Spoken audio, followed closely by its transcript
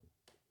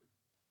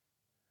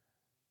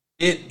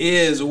It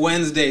is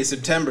Wednesday,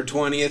 September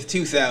 20th,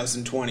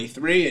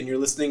 2023, and you're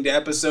listening to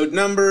episode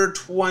number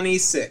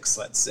 26,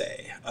 let's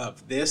say,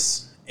 of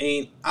This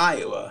Ain't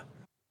Iowa,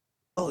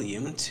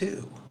 Volume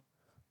 2.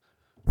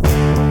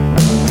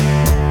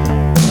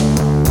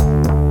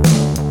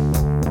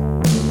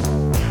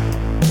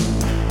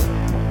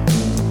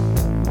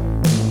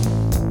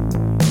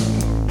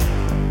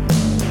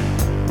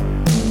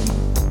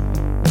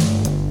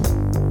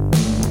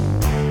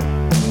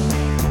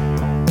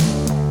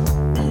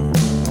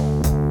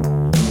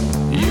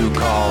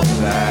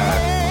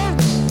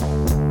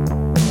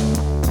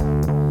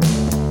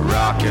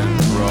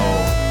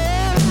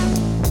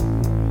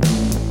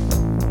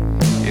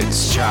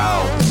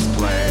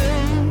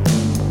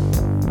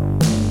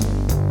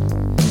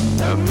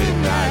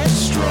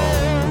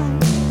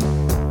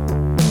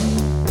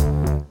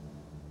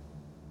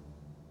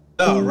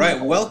 All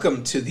right,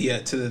 welcome to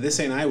the This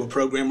Ain't Iowa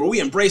program, where we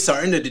embrace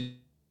our inner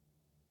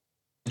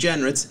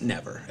degenerates.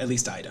 Never, at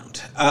least I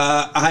don't.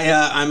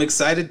 I'm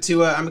excited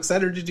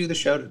to do the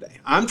show today.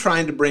 I'm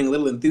trying to bring a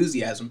little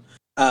enthusiasm.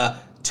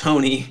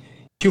 Tony,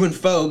 you and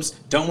Phobes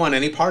don't want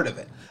any part of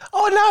it.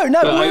 Oh,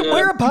 no,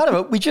 we're a part of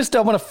it. We just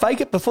don't want to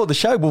fake it before the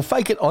show. We'll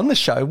fake it on the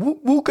show.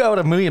 We'll go at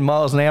a million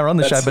miles an hour on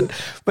the show,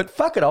 but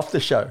fuck it off the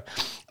show.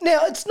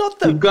 Now, it's not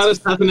the... You've got us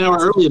half an hour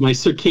early. My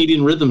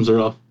circadian rhythms are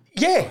off.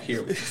 Yeah,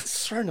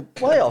 it's thrown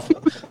it way off.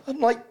 I'm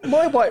like,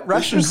 my White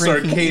Russian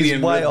drinking is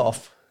way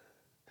off.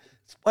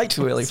 It's way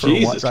too early for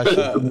a White Russian.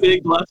 A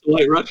big glass of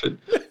White Russian.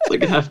 It's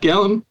like a half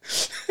gallon.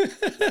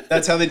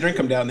 That's how they drink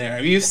them down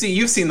there. You've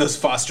seen those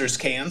Foster's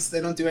cans. They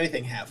don't do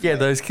anything half. Yeah,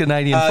 those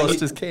Canadian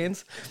Foster's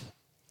cans.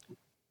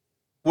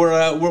 We're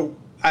going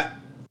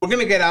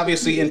to get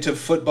obviously into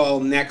football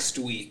next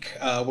week.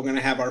 We're going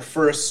to have our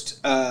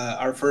first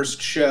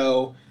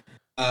show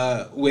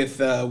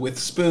with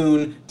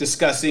Spoon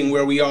discussing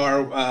where we are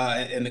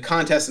in the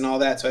contest and all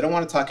that. So I don't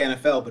want to talk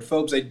NFL, but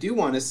folks, I do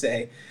want to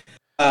say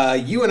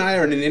you and I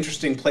are in an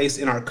interesting place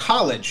in our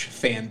college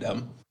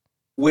fandom,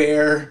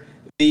 where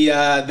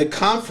the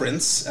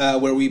conference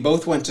where we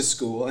both went to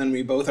school and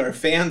we both are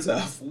fans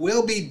of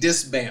will be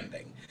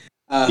disbanding.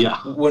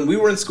 When we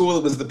were in school,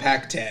 it was the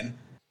Pac-10.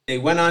 They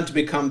went on to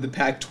become the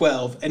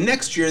Pac-12, and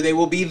next year they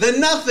will be the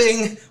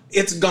nothing.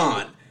 It's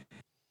gone.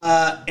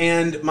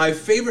 And my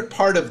favorite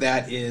part of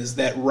that is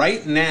that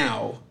right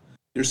now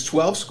there's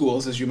 12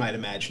 schools, as you might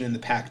imagine, in the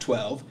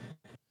Pac-12.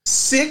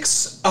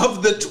 6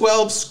 of the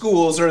 12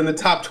 schools are in the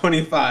top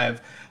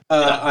 25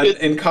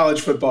 in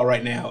college football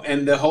right now,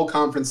 and the whole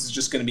conference is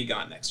just going to be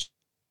gone next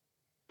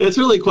year. It's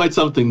really quite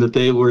something that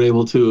they were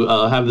able to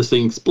have this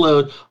thing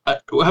explode.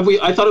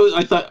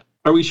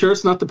 Are we sure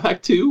it's not the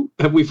Pac-2?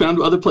 Have we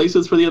found other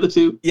places for the other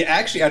two? Yeah,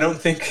 actually, I don't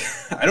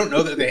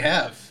know that they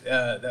have.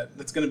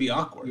 That's going to be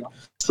awkward.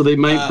 So they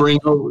might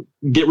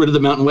get rid of the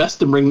Mountain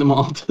West and bring them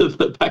all to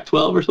the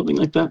Pac-12 or something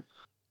like that?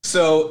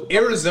 So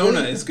Arizona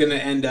is going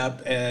to end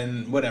up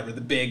in it's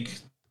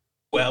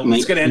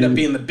going to end up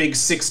being the Big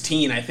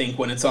 16, I think,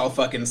 when it's all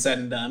fucking said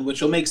and done, which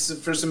will make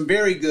for some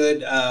very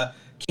good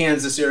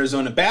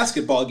Kansas-Arizona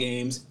basketball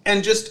games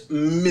and just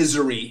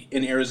misery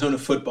in Arizona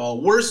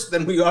football. Worse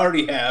than we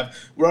already have.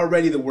 We're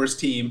already the worst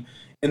team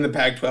in the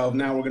Pac-12.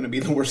 Now we're going to be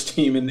the worst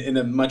team in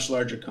a much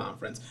larger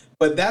conference.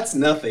 But that's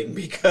nothing,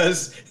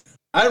 because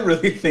I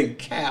really think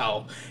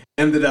Cal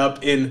ended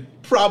up in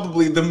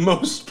probably the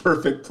most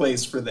perfect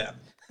place for them.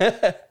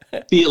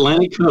 The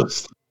Atlantic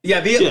Coast. Yeah,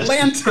 the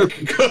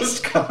Atlantic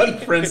Coast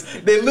Conference.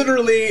 They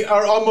literally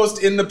are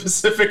almost in the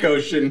Pacific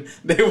Ocean.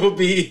 They will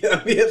be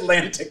on the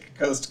Atlantic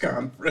Coast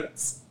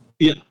Conference.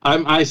 Yeah,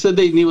 I said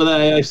they need.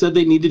 I said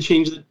they need to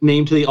change the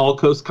name to the All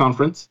Coast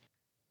Conference.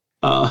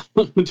 SMU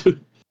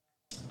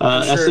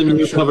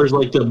covers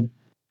like the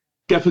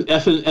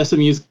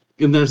SMU's,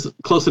 and there's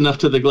close enough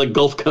to the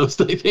Gulf Coast,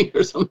 I think,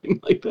 or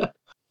something like that.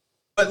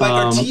 But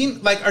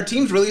our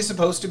team's really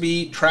supposed to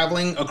be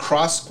traveling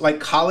across,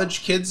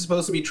 college kids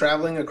supposed to be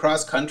traveling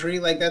across country.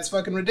 That's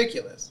fucking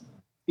ridiculous.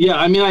 Yeah,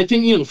 I mean, I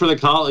think for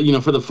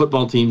the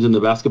football teams and the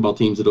basketball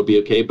teams it'll be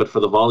okay, but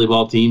for the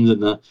volleyball teams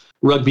and the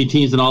rugby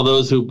teams and all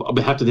those who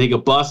have to take a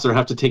bus or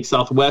have to take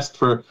Southwest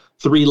for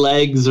 3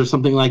 legs or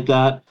something like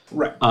that,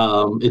 right?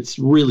 It's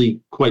really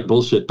quite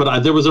bullshit.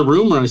 But there was a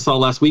rumor I saw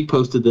last week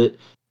posted that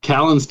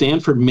Cal and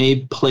Stanford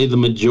may play the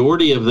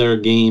majority of their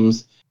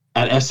games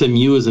at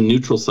SMU as a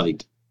neutral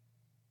site,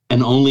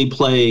 and only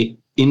play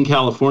in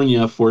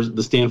California for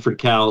the Stanford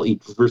Cal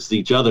versus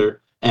each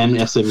other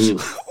and SMU.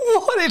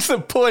 What is the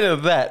point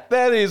of that?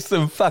 That is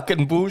some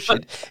fucking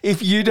bullshit.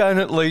 If you don't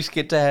at least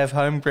get to have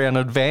home ground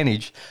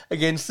advantage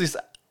against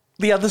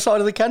the other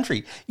side of the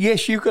country.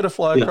 Yes, you've got to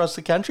fly across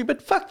the country,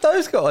 but fuck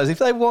those guys. If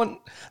they want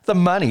the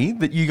money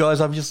that you guys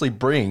obviously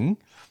bring,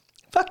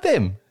 fuck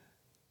them.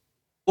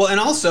 Well,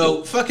 and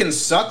also, fucking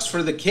sucks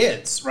for the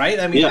kids, right?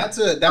 I mean, that's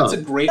a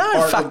great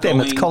part fuck of them.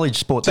 going It's college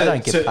sport. They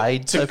don't get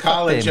paid. To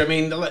college. I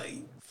mean,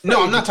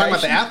 no, I'm not talking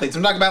about the athletes.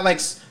 I'm talking about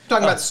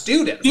about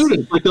students.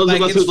 Students, like those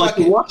of us who like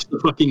to watch the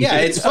fucking game. game.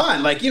 It's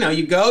fun.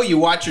 You go, you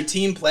watch your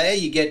team play,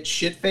 you get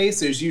shit faced.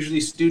 There's usually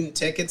student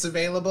tickets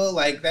available.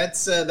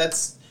 That's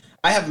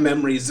I have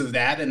memories of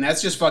that, and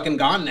that's just fucking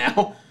gone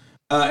now.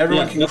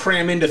 Everyone can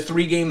cram into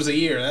 3 games a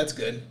year. That's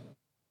good.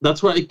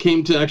 That's where I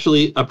came to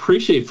actually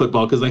appreciate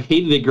football, because I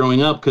hated it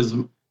growing up because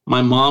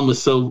my mom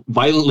was so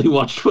violently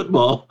watched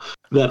football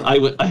that I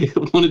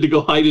wanted to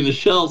go hide in a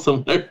shell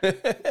somewhere.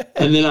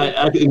 And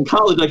then in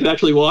college, I could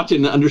actually watch it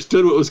and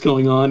understood what was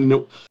going on.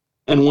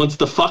 And once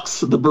the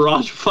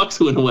barrage of fucks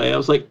went away, I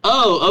was like,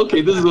 oh,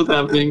 okay, this is what's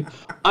happening.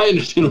 I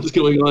understand what's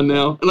going on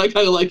now. And I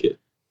kind of like it.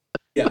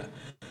 Yeah.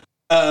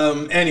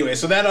 Anyway,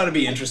 so that ought to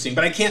be interesting.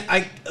 But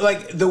I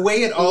like the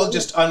way it all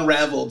just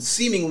unraveled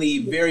seemingly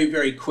very,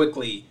 very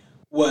quickly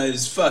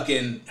was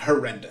fucking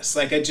horrendous.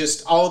 Like,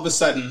 all of a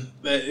sudden,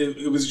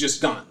 it was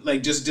just gone.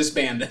 Like, just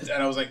disbanded.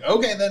 And I was like,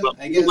 okay, then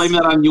I guess. Blame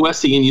that on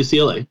USC and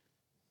UCLA.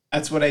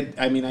 That's what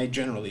I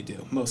generally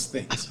do, most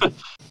things.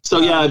 So,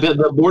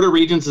 the Board of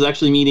Regents is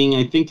actually meeting,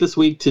 I think, this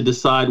week to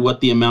decide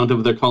what the amount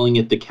of, they're calling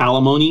it the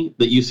calimony,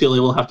 that UCLA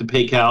will have to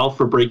pay Cal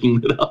for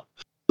breaking it up.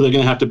 So they're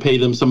going to have to pay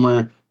them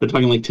somewhere, they're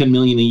talking like $10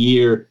 million a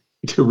year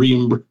to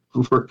reimburse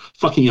for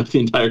fucking up the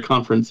entire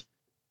conference.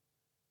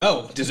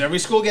 Oh, does every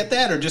school get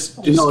that, or just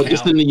no, Cal?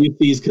 Just in the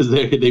UCs, because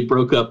they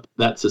broke up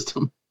that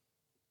system.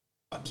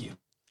 Fuck you.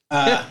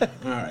 All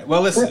right.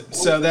 Well, listen.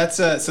 So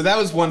that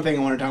was one thing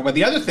I wanted to talk about.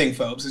 The other thing,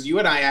 folks, is you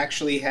and I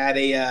actually had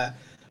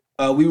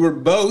we were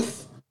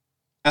both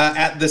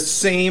at the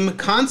same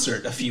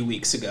concert a few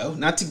weeks ago.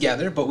 Not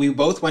together, but we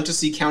both went to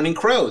see Counting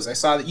Crows. I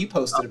saw that you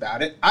posted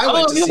about it. I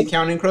went to see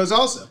Counting Crows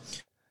also.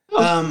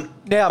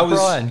 Now,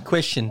 Brian,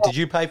 question: did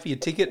you pay for your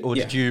ticket, or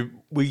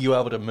were you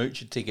able to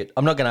mooch your ticket?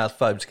 I'm not going to ask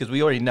Phobes because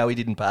we already know he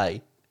didn't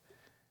pay.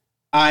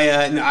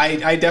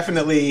 I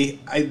definitely.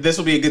 This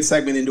will be a good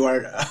segment into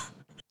our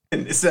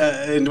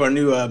into our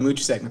new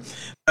mooch segment.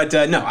 But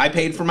no, I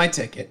paid for my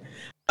ticket.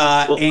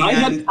 And I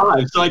had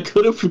 5, so I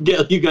couldn't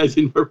forget you guys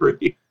in for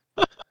free.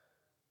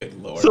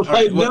 Good Lord! So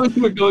I know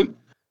you were going.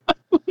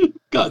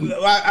 God.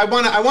 I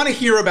want to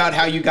hear about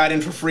how you got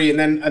in for free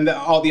and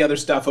all the other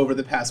stuff over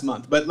the past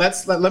month. But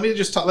let's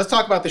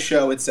talk about the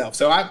show itself.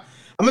 So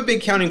I'm a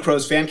big Counting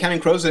Crows fan. Counting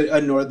Crows,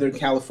 a Northern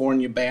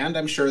California band.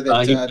 I'm sure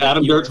that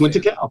Adam Dirks went to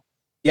Cal.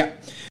 Yeah.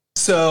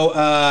 So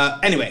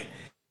anyway,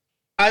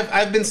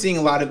 I've been seeing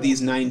a lot of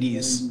these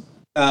 '90s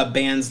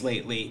bands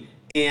lately,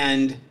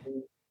 and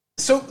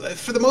so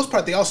for the most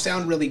part, they all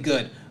sound really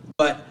good.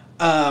 But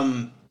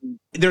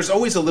there's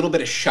always a little bit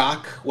of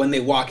shock when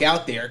they walk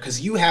out there because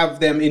you have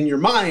them in your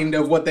mind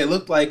of what they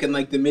looked like in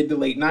like the mid to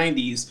late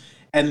 90s,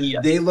 and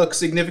they look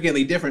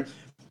significantly different.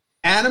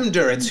 Adam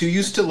Duritz, who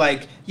used to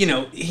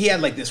he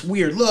had like this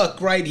weird look,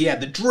 right? He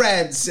had the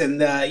dreads,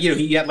 and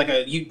he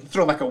had you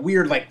throw like a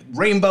weird like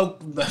rainbow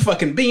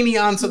fucking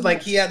beanie on, so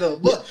like he had a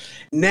look.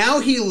 Now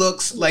he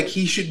looks like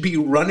he should be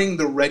running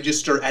the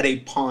register at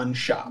a pawn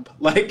shop.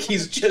 Like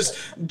he's just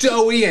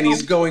doughy and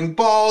he's going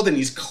bald and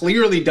he's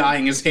clearly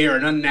dyeing his hair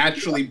an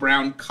unnaturally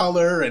brown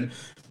color. And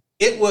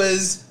it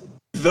was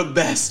the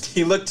best.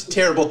 He looked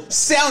terrible.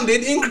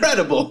 Sounded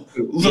incredible.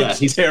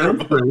 He's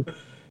terrible.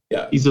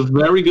 Yeah, he's a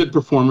very good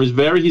performer.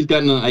 He's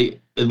gotten a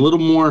little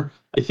more,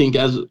 I think,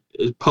 as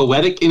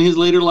poetic in his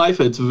later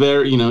life. It's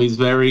very, he's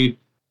very,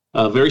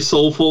 very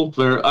soulful.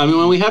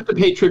 When we have to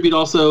pay tribute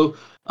also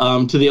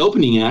to the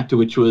opening act,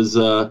 which was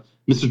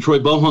Mr. Troy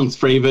Bohung's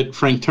favorite,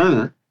 Frank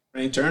Turner.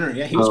 Frank Turner,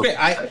 yeah, he was great.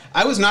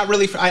 I was not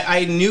really.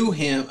 I knew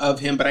of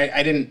him, but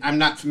I didn't. I'm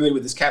not familiar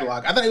with his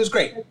catalog. I thought he was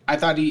great. I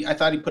thought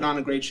he put on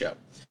a great show.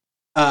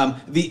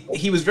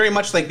 He was very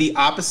much like the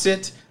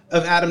opposite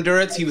of Adam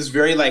Duritz. He was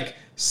very like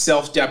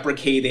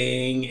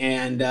self-deprecating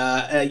and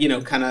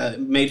kind of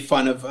made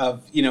fun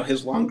of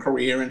his long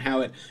career and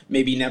how it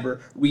maybe never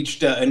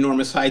reached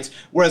enormous heights.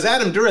 Whereas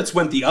Adam Duritz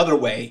went the other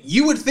way.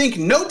 You would think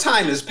no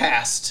time has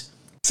passed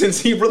since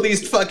he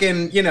released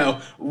fucking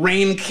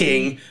Rain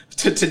King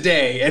to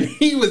today, and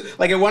he was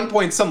like, at one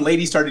point some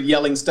lady started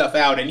yelling stuff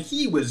out, and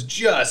he was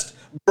just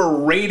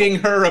berating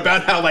her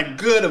about how like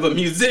good of a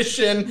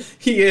musician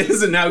he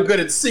is and how good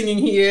at singing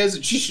he is,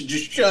 and she should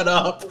just shut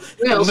up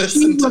and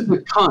listen to. She was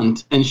a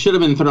cunt and should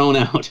have been thrown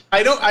out.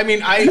 I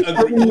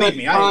agree. Believe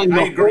me, I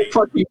agree.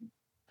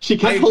 She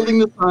kept holding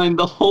the sign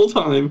the whole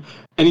time,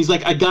 and he's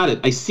like, "I got it.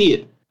 I see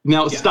it.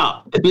 Now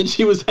stop." And then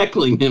she was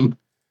heckling him.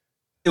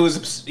 It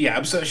was,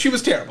 she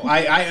was terrible.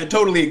 I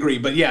totally agree.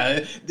 But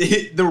yeah,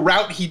 the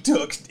route he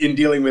took in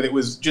dealing with it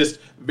was just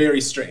very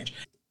strange.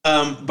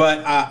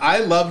 But I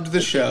loved the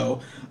show.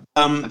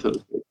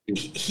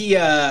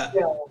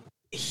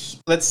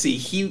 Let's see.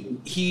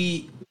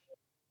 He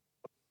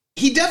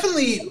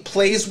definitely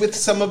plays with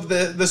some of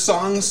the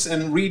songs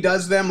and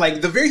redoes them.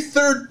 Like the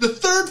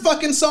third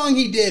fucking song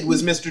he did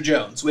was Mr.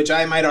 Jones, which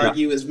I might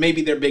argue is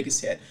maybe their biggest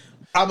hit.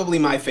 Probably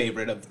my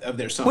favorite of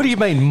their songs. What do you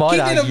mean, might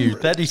argue?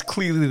 That is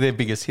clearly their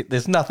biggest hit.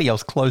 There's nothing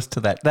else close to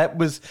that. That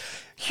was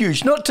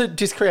huge. Not to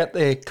discredit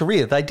their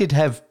career. They did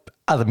have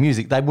other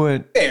music. They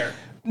weren't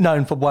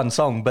known for one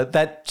song, but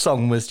that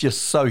song was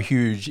just so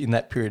huge in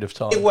that period of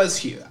time. It was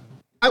huge.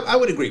 I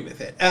would agree with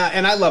it.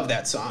 And I love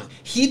that song.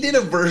 He did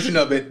a version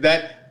of it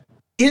that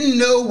in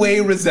no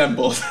way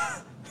resembles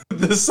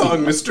the song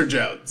Mr.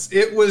 Jones.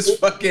 It was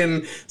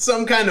fucking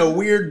some kind of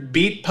weird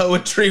beat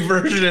poetry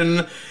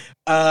version.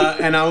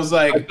 And I was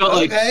like,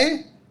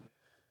 okay.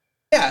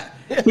 Yeah.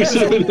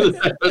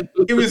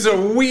 It was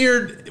a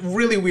weird,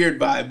 really weird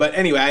vibe. But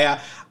anyway,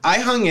 I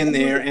hung in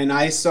there and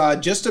I saw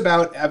just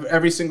about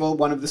every single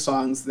one of the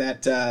songs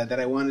that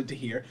I wanted to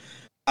hear.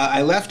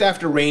 I left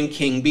after Rain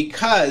King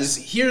because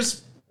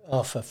here's...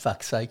 Oh, for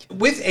fuck's sake.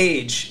 With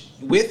age,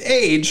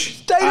 stay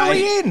to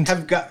the end.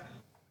 Have got...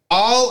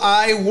 All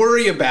I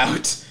worry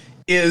about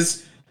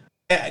is...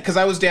 Because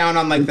I was down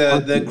on like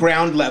the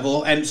ground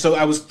level, and so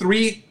I was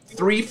three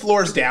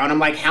floors down. I'm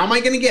like, how am I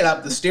going to get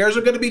up? The stairs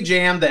are going to be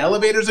jammed. The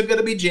elevators are going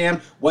to be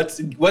jammed.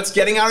 What's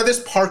getting out of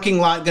this parking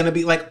lot going to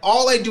be like?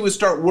 All I do is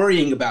start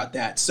worrying about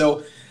that.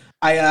 So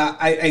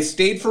I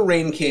stayed for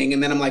Rain King,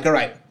 and then I'm like, all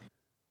right.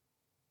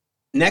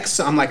 Next,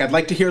 I'm like, I'd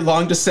like to hear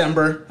Long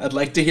December. I'd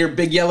like to hear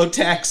Big Yellow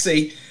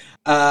Taxi.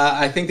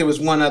 I think there was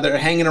one other,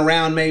 Hanging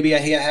Around, maybe I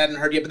hadn't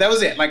heard yet, but that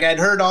was it. Like, I'd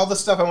heard all the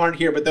stuff I wanted to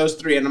hear, but those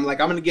three, and I'm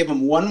like, I'm going to give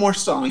them one more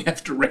song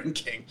after Rain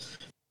King.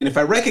 And if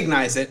I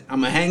recognize it,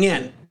 I'm going to hang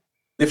in.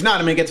 If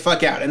not, I'm going to get the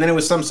fuck out. And then it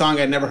was some song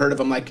I'd never heard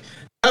of. I'm like,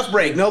 tough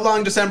break, no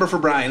Long December for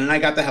Brian, and I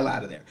got the hell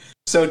out of there.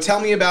 So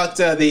tell me about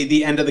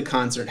the end of the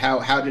concert. How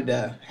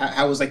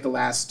was like the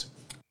last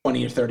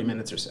 20 or 30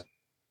 minutes or so?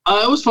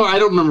 It was fun. I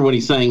don't remember what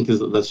he sang because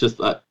that's just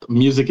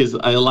music is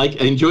I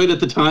enjoyed it at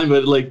the time,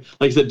 but like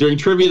I said during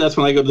trivia, that's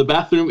when I go to the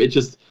bathroom. It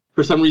just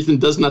for some reason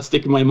does not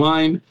stick in my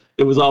mind.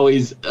 It was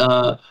always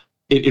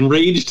it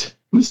enraged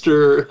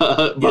Mr.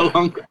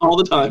 Bohunk all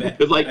the time.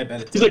 Because like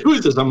he's like, who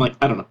is this? I'm like,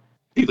 I don't know.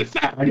 He's like,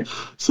 fag.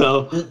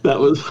 So that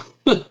was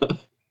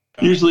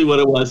usually what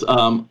it was.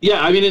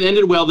 Yeah, I mean it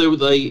ended well. There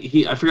was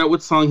I forgot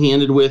what song he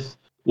ended with.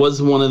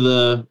 Was one of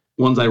the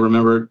ones I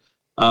remembered.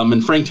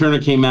 And Frank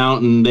Turner came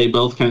out, and they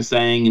both kind of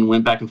sang and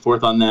went back and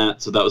forth on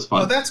that, so that was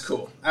fun. Oh, that's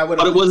cool. But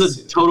it was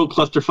a total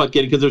clusterfuck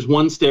getting, because there's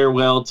one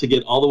stairwell to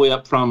get all the way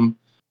up from,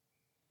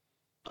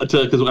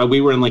 because we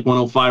were in like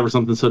 105 or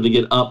something, so to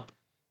get up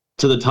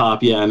to the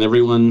top, and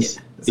everyone's,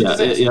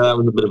 that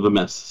was a bit of a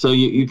mess. So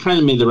you kind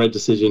of made the right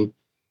decision.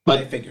 But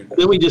I figured.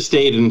 Then we just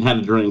stayed and had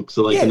a drink,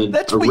 so like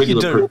that's what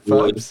you do,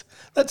 folks.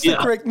 That's the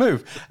correct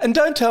move. And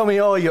don't tell me,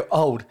 oh, you're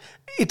old.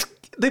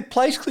 The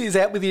place clears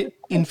out with you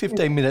in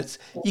 15 minutes.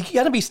 You're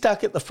going to be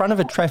stuck at the front of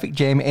a traffic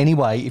jam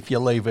anyway if you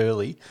leave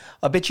early.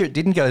 I bet you it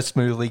didn't go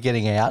smoothly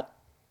getting out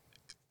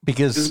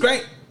because... This is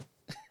great.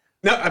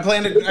 No, I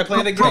planned it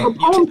great.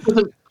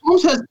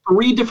 Palms has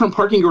 3 different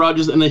parking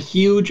garages and a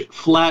huge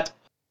flat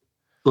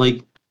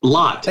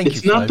lot.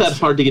 It's not that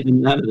hard to get in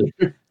and out of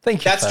there.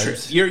 Thank you, That's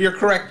folks. true. You're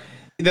correct.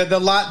 The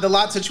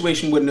lot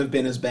situation wouldn't have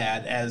been as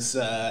bad as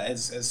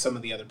some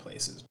of the other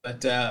places.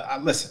 But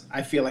listen,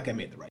 I feel like I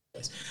made the right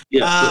choice.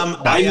 Yeah,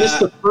 I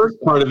missed the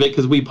first part of it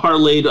because we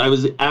parlayed. I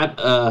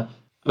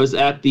was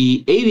at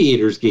the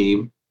Aviators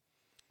game,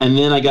 and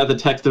then I got the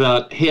text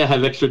about, hey, I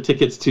have extra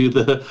tickets to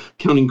the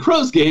Counting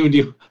Crows game.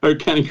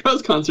 Counting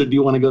Crows concert? Do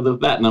you want to go to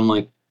that? And I'm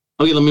like,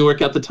 okay, let me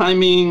work out the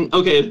timing.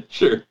 Okay,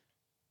 sure.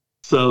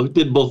 So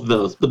did both of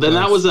those, but then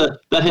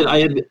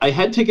I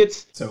had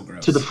tickets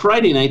to the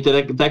Friday night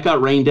that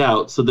got rained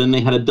out. So then they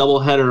had a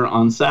doubleheader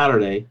on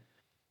Saturday,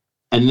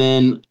 and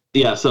then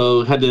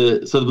so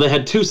they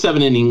had 2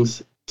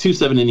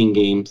 7-inning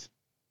games,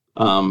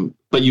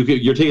 but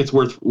your tickets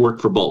work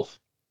for both.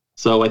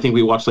 So I think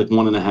we watched like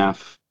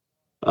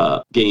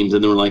 1.5 games,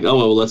 and then we're like, oh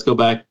well, let's go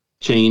back,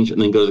 change,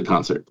 and then go to the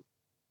concert.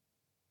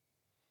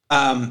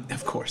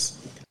 Of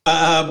course.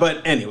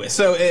 But anyway,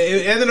 so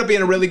it ended up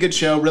being a really good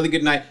show, really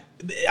good night.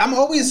 I'm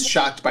always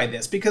shocked by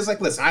this because,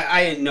 like, listen,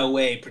 I in no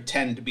way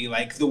pretend to be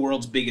like the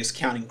world's biggest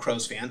Counting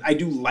Crows fan. I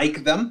do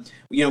like them.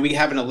 You know, we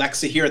have an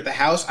Alexa here at the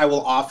house. I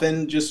will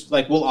often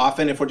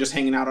if we're just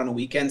hanging out on a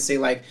weekend, say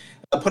like,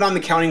 put on the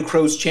Counting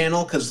Crows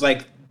channel because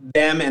like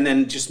them and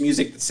then just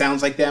music that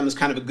sounds like them is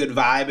kind of a good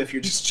vibe if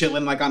you're just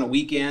chilling like on a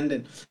weekend.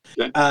 And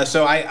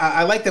so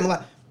I like them a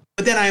lot.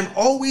 But then I'm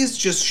always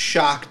just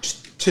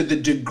shocked to the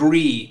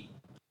degree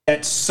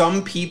that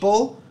some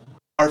people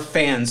are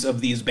fans of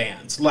these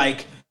bands.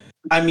 Like,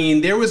 I mean,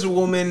 there was a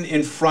woman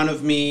in front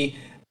of me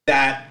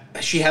that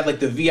she had like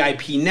the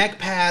VIP neck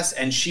pass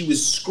and she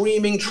was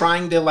screaming,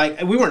 trying to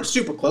like, we weren't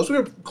super close. We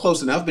were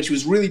close enough, but she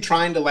was really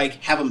trying to like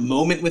have a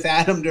moment with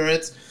Adam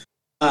Duritz.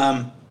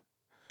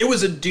 It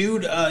was a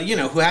dude,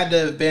 who had to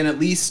have been at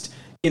least,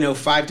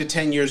 5 to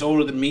 10 years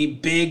older than me.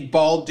 Big,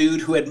 bald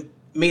dude who had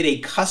made a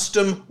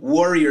custom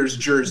Warriors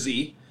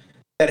jersey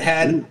that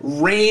had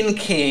Rain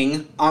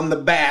King on the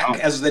back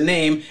as the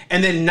name,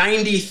 and then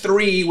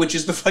 93, which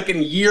is the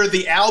fucking year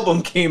the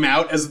album came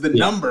out, as the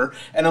number.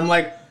 And I'm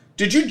like,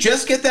 did you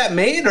just get that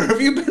made, or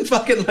have you been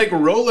fucking like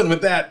rolling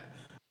with that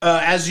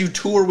as you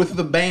tour with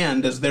the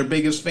band as their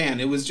biggest fan?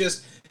 It was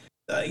just,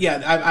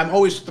 I'm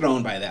always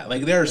thrown by that.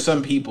 Like, there are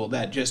some people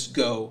that just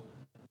go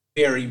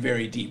very,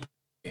 very deep.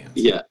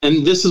 Yeah,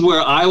 and this is where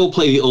I will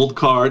play the old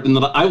card, and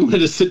that I wanted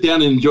to sit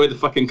down and enjoy the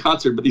fucking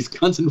concert, but these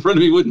cunts in front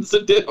of me wouldn't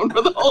sit down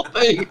for the whole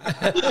thing.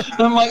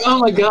 And I'm like, oh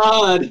my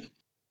god.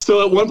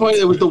 So at one point,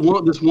 it was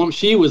this woman.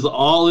 She was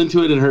all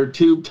into it in her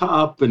tube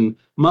top and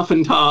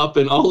muffin top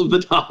and all of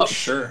the tops.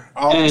 Sure,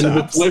 all and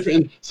the tops.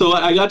 Boyfriend. So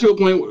I got to a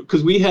point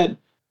because we had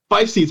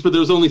 5 seats, but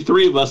there was only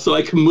 3 of us, so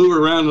I could move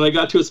around, and I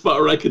got to a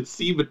spot where I could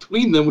see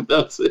between them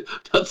without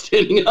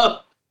standing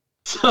up.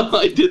 So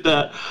I did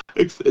that,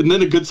 and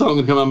then a good song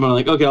would come up, and I'm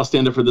like, okay, I'll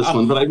stand up for this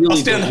one. But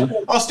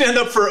I'll stand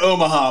up for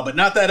Omaha, but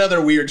not that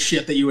other weird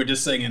shit that you were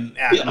just singing,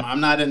 Adam. I'm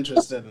not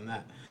interested in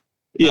that.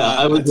 Yeah,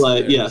 I was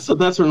like, yeah. So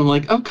that's when I'm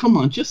like, oh, come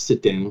on, just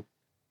sit down.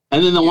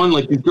 And then the one,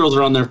 like, these girls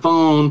are on their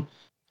phone.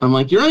 I'm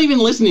like, you're not even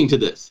listening to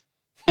this.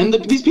 And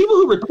these people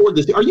who record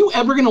this, are you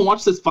ever going to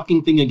watch this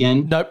fucking thing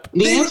again? Nope.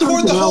 They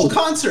record the whole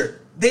concert.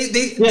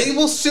 They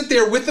will sit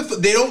there with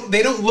they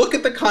don't look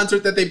at the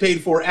concert that they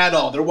paid for at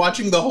all. They're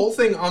watching the whole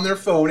thing on their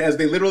phone as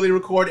they literally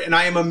record, and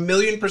I am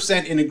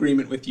 1,000,000% in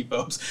agreement with you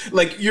folks.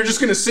 Like, you're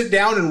just gonna sit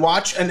down and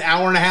watch an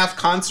hour-and-a-half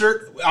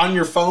concert on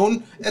your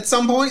phone at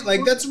some point?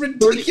 Like, that's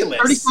ridiculous.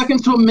 30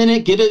 seconds to a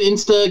minute, get an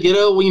Insta,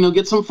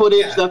 get some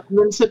footage, stuff,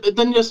 and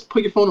then just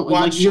put your phone away.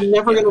 Like, you're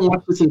never gonna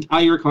watch this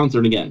entire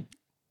concert again.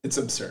 It's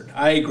absurd.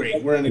 I agree.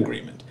 We're in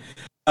agreement.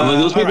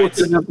 Those people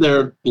sitting up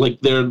there, like,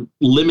 their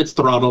limits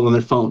throttled on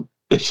their phone.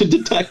 They should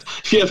detect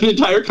if you have an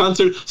entire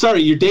concert.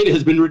 Sorry, your data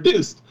has been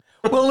reduced.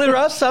 Well, there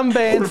are some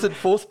bands that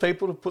force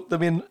people to put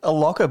them in a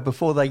locker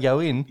before they go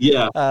in.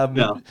 Yeah.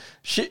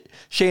 She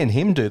and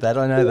him do that.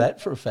 I know that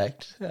for a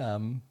fact.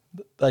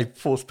 They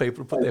force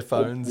people to put their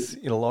phones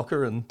in a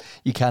locker and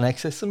you can't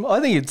access them. I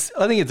think it's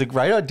a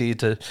great idea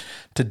to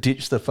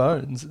ditch the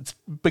phones. It's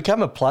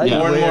become a play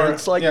where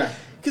it's like,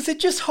 because they're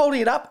just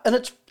holding it up and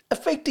it's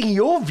affecting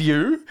your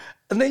view,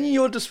 and then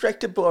you're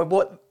distracted by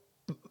what,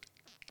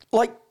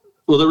 like.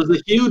 Well, there was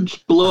a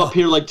huge blow up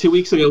here like 2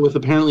 weeks ago with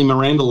apparently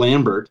Miranda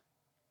Lambert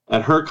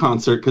at her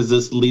concert because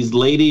these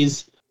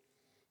ladies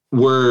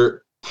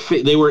were in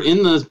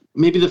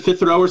maybe the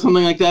 5th row or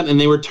something like that, and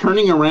they were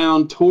turning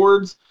around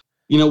towards,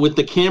 with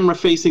the camera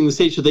facing the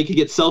stage so they could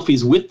get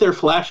selfies with their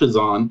flashes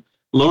on,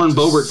 Lauren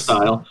Boebert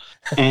style.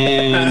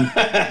 And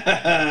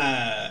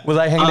were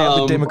they hanging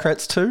out with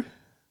Democrats too?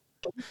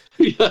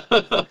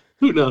 Yeah,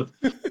 who knows?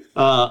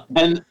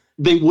 And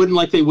they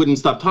wouldn't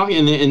stop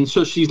talking, and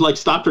so she's like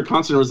stopped her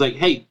concert and was like,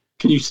 "Hey,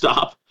 can you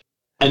stop?"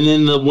 And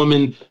then the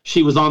woman,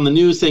 she was on the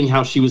news saying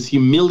how she was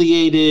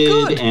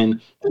humiliated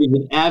and she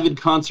was an avid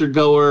concert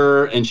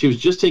goer and she was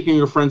just taking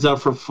her friends out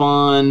for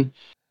fun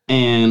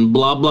and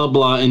blah blah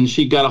blah, and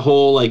she got a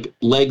whole like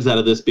legs out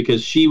of this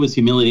because she was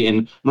humiliated.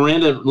 And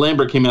Miranda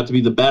Lambert came out to be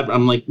the bad.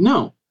 I'm like,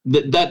 no,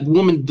 that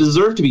woman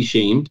deserved to be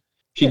shamed.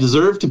 She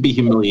deserved to be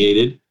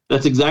humiliated.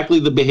 That's exactly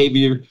the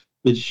behavior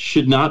that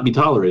should not be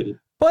tolerated.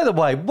 By the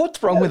way,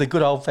 what's wrong with a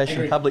good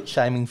old-fashioned public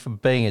shaming for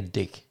being a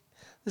dick?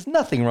 There's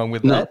nothing wrong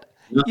with that.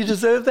 No. You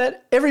deserve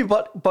that.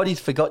 Everybody's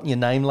forgotten your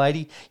name,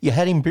 lady. You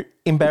had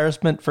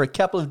embarrassment for a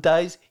couple of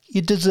days.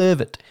 You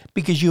deserve it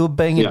because you were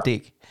being a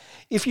dick.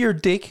 If you're a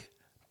dick,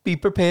 be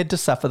prepared to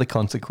suffer the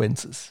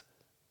consequences.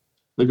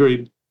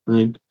 Agreed.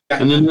 And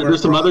then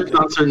there's some other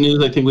concert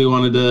news I think we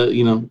wanted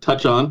to,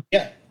 touch on.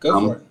 Yeah, go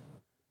for it.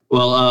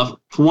 Well,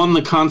 for one,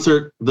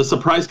 the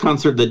surprise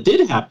concert that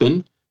did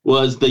happen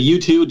was the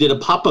U2 did a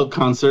pop-up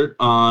concert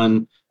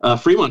on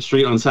Fremont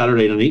Street on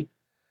Saturday night,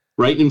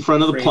 right in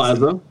front of the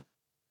plaza.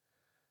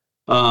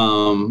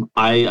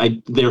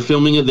 They're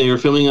filming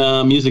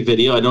a music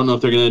video. I don't know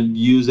if they're going to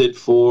use it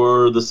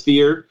for the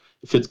Sphere,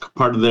 if it's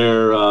part of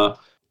their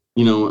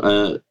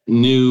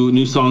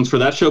new songs for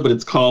that show, but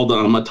it's called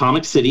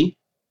Atomic City.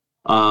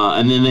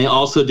 And then they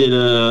also did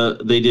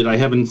I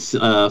haven't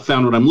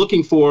found what I'm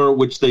looking for,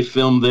 which they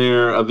filmed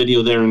a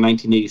video there in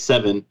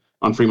 1987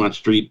 on Fremont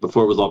Street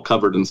before it was all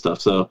covered and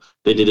stuff. So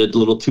they did a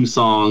little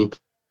 2-song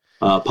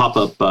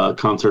pop-up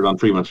concert on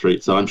Fremont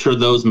Street. So I'm sure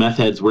those meth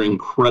heads were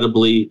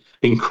incredibly,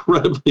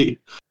 incredibly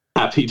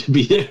happy to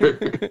be there.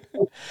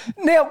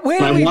 Now,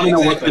 I want to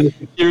know what kind of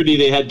security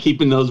they had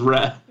keeping those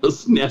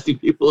nasty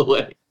people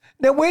away.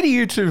 Now, where do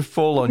you two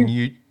fall on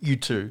you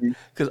two?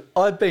 Because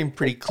I've been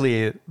pretty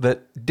clear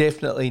that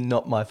definitely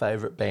not my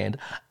favourite band.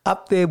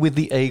 Up there with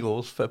the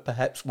Eagles for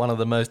perhaps one of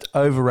the most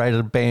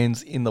overrated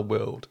bands in the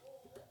world.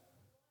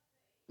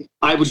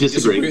 I would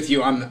disagree with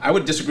you on. I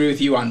would disagree with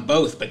you on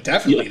both, but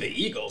definitely the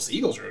Eagles.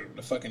 Eagles are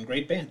a fucking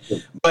great band.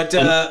 But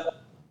go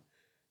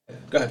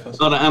ahead, Post.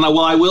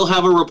 I will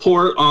have a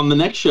report on the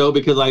next show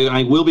because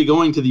I will be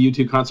going to the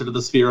U2 concert at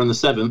the Sphere on the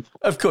 7th.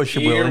 Of course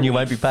you will, and you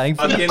won't be paying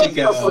for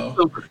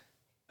it.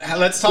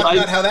 Let's talk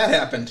about how that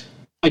happened.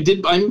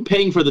 I'm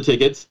paying for the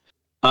tickets,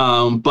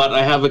 but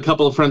I have a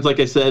couple of friends,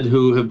 like I said,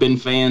 who have been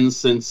fans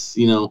since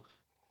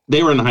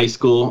they were in high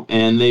school,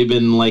 and they've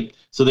been like.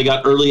 So they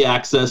got early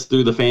access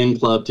through the fan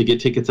club to get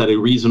tickets at a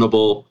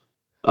reasonable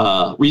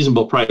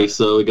price.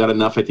 So we got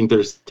enough. I think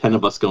there's 10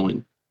 of us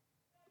going.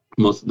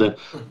 Most of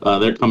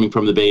they're coming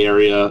from the Bay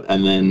Area,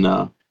 and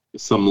then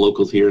some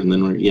locals here, and then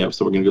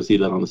so we're gonna go see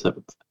that on the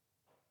 7th.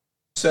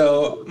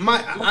 So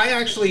I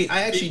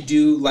actually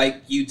do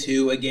like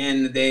U2.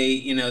 Again,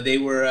 they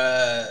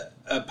were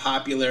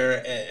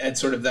popular at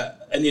sort of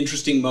an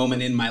interesting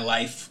moment in my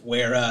life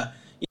where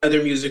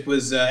their music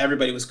was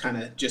everybody was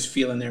kind of just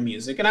feeling their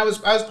music, and I was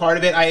part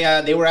of it.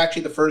 They were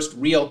actually the first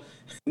real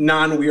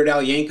non-Weird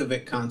Al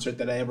Yankovic concert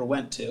that I ever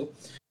went to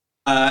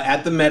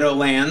at the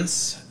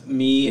Meadowlands.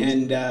 Me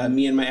and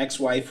my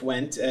ex-wife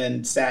went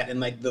and sat in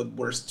like the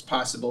worst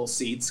possible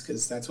seats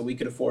because that's what we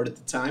could afford at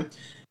the time.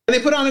 And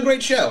they put on a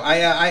great show.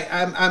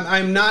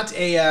 I'm not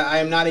a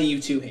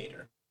U2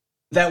 hater.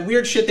 That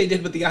weird shit they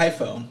did with the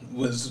iPhone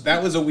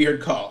was a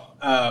weird call.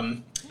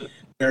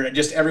 Where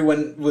just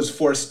everyone was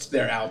forced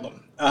their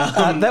album.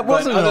 That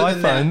wasn't an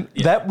iPhone.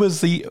 Yeah. That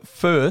was the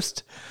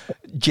first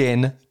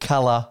gen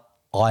color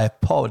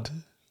iPod,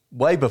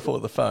 way before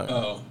the phone.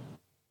 Oh,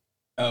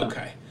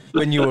 okay.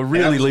 When you were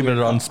really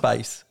limited on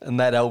space, and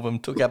that album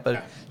took up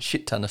a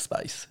shit ton of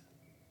space.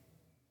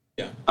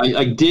 Yeah,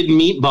 I did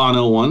meet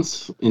Bono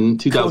once in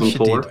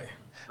 2004.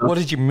 What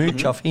did you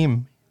mooch off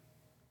him?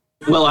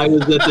 Well, I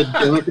was at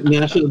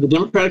the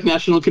Democratic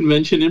National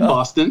Convention in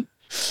Boston,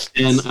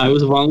 and I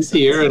was a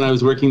volunteer, and I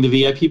was working the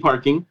VIP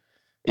parking.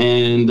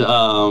 And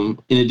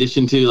in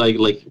addition to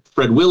like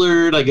Fred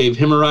Willard, I gave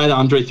him a ride.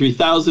 Andre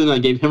 3000, I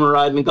gave him a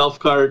ride in a golf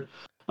cart.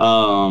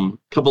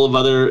 Couple of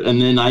other,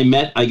 and then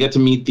I got to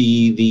meet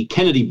the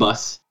Kennedy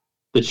bus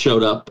that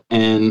showed up,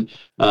 and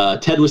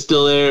Ted was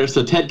still there.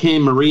 So Ted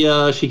came,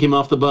 Maria, she came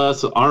off the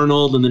bus,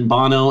 Arnold, and then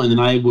Bono, and then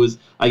I got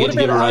to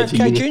give a ride to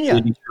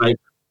RFK Jr.?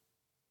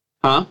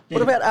 Huh?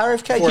 What about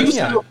RFK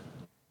Jr.?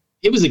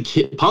 He was a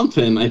kid, punk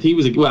then. I think he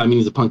was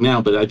he's a punk now,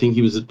 but I think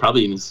he was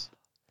probably in his,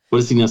 what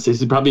is he now?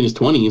 He's probably in his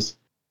 20s.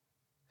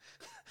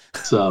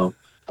 So,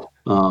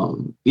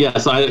 so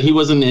he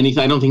wasn't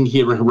anything. I don't think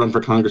he ever run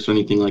for Congress or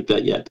anything like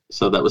that yet.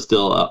 So that was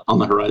still on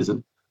the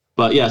horizon.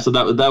 But yeah, so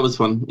that was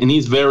fun. And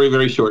he's very,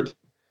 very short.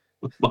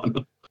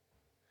 I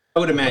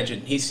would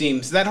imagine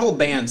that whole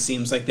band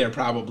seems like they're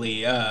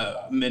probably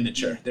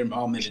miniature. They're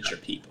all miniature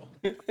people.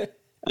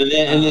 And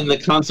then the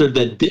concert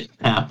that didn't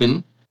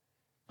happen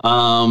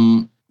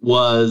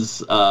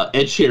was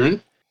Ed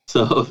Sheeran.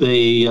 So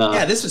they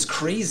this was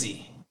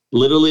crazy.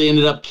 Literally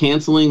ended up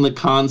canceling the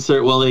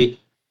concert. Well,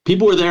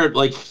 people were there,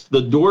 like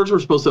the doors were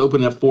supposed to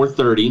open at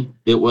 4:30.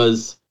 It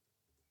was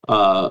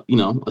a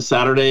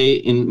Saturday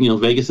in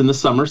Vegas in the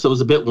summer, so it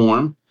was a bit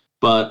warm.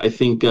 But I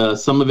think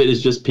some of it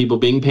is just people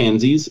being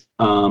pansies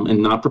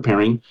and not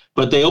preparing.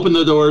 But they opened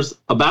the doors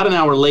about an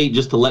hour late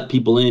just to let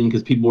people in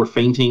because people were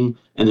fainting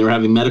and they were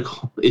having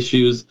medical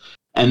issues.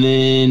 And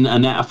then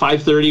at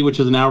 5:30, which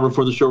was an hour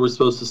before the show was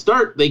supposed to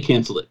start, they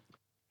canceled it.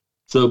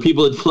 So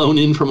people had flown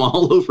in from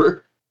all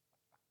over.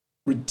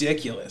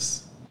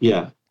 Ridiculous.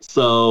 Yeah.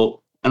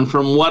 So, and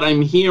from what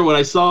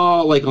I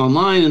saw like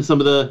online and some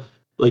of the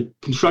like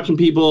construction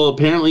people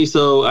apparently,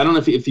 so I don't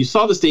know if you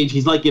saw the stage,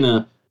 he's like in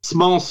a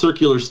small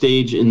circular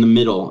stage in the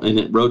middle and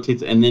it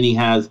rotates, and then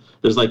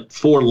there's like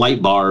 4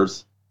 light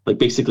bars, like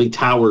basically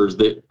towers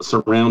that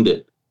surround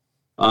it.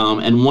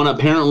 And one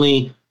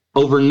apparently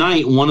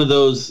overnight, one of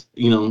those,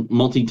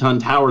 multi-ton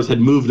towers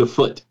had moved a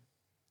foot.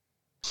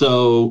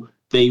 So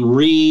they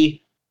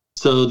redid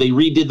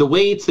the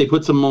weights, they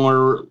put some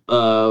more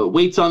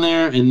weights on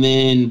there, and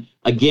then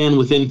again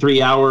within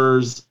 3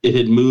 hours it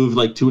had moved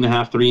like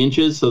 2.5, 3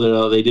 inches, so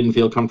that they didn't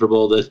feel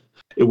comfortable that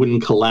it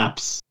wouldn't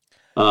collapse.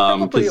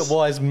 Probably a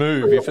wise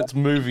move if it's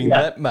moving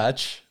that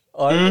much.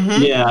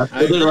 Yeah,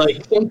 so they're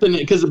like something,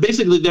 because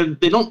basically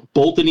they don't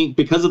bolt any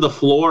because of the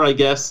floor, I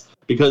guess,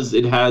 because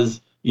it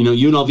has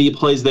UNLV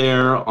plays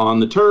there on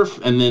the turf,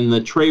 and then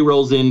the tray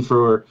rolls in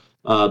for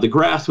the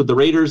grass with the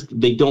Raiders.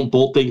 They don't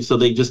bolt things, so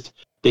they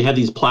had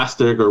these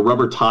plastic or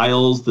rubber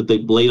tiles that they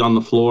laid on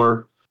the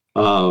floor,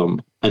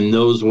 and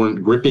those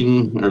weren't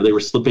gripping or they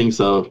were slipping.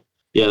 So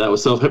yeah, that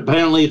was, so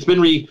apparently it's been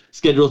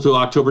rescheduled to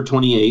October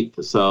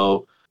 28th.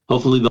 So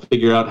hopefully they'll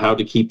figure out how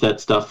to keep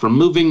that stuff from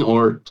moving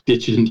or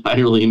ditch it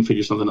entirely and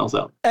figure something else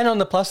out. And on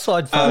the plus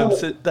side, folks,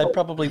 they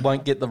probably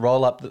won't get the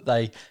roll up that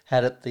they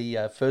had at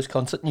the first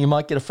concert, and you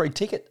might get a free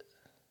ticket.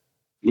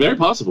 Very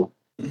possible.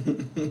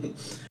 The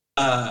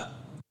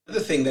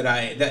thing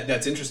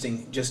that's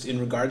interesting just in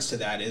regards to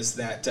that is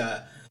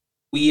that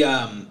we've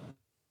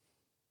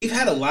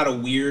had a lot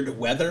of weird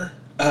weather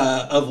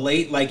of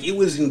late. Like, it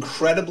was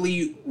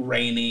incredibly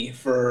rainy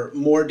for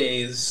more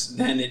days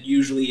than it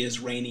usually is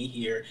rainy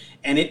here,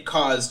 and it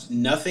caused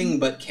nothing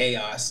but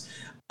chaos.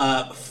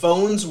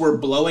 Phones were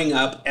blowing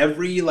up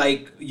every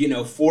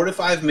 4 to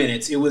 5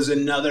 minutes. It was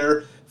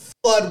another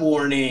flood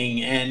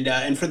warning,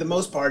 and for the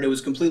most part it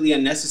was completely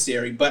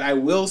unnecessary. But I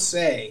will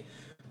say,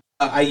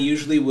 I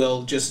usually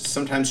will just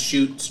sometimes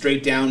shoot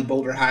straight down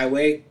Boulder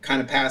Highway,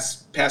 kind of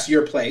past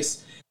your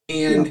place,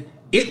 and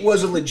it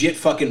was a legit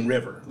fucking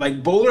river.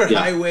 Like, Boulder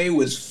Highway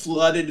was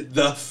flooded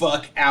the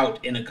fuck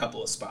out in a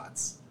couple of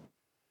spots.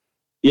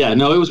 Yeah,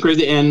 no, it was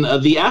crazy. And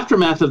the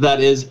aftermath of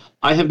that is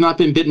I have not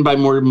been bitten by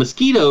more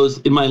mosquitoes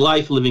in my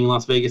life living in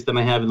Las Vegas than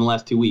I have in the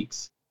last 2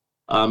 weeks.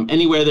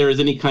 Anywhere there is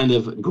any kind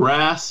of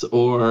grass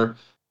or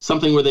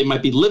something where they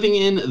might be living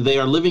in, they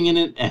are living in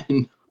it,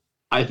 and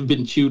I have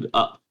been chewed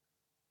up.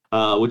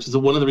 Which is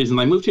one of the reasons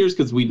I moved here, is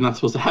because we're not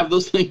supposed to have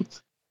those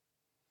things.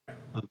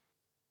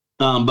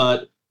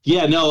 But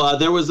yeah, no,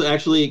 there was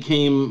actually, it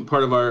came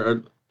part of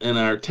our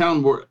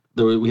town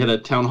we had a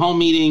town hall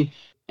meeting,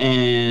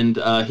 and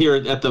here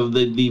at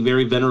the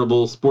very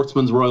venerable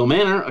Sportsman's Royal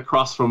Manor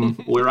across from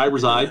where I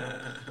reside,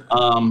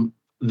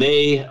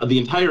 the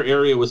entire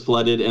area was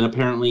flooded, and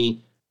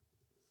apparently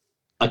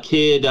a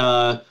kid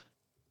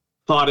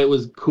thought it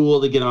was cool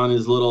to get on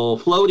his little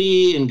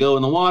floaty and go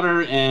in the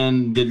water,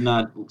 and did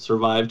not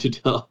survive to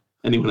tell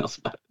anyone else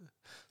about it.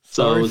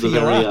 So it was a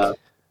very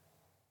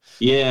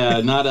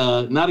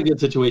not a good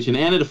situation,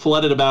 and it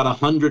flooded about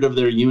 100 of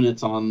their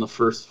units on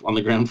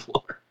the ground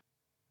floor.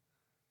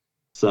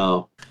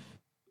 So,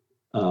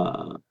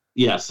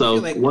 So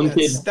like one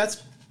kid.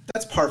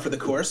 That's par for the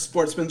course.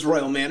 Sportsman's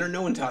Royal Manor.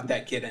 No one taught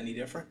that kid any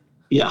different.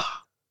 Yeah.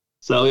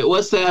 So it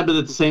was sad, but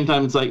at the same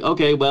time, it's like,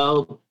 okay,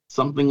 well,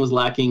 something was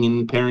lacking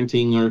in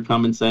parenting or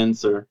common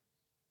sense or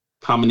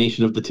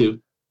combination of the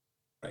two.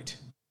 Right.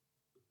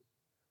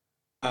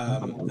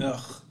 Yeah.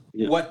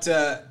 What?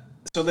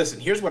 So listen.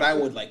 Here's what I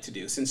would like to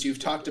do. Since you've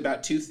talked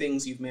about two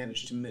things you've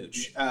managed to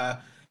mooch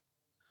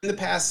in the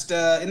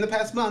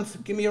past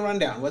month, give me a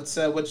rundown. What's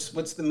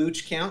the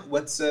mooch count?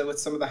 What's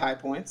some of the high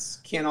points?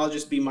 Can't all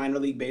just be minor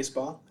league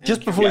baseball.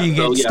 Just before you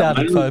get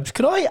started, Phobes,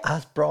 could I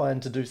ask Brian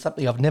to do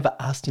something I've never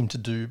asked him to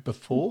do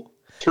before?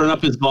 Turn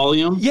up his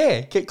volume?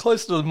 Yeah, get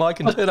closer to the mic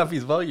and turn up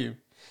his volume.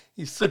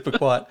 He's super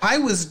quiet. I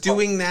was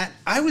doing that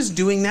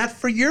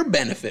for your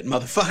benefit,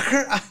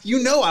 motherfucker.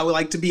 You know I would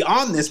like to be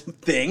on this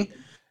thing.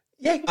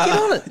 Yeah, get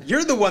on it.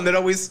 You're the one that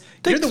always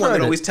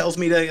tells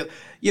me to,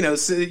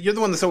 you're the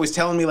one that's always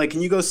telling me, like,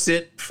 can you go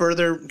sit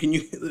further?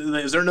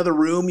 Is there another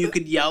room you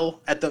could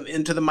yell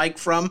into the mic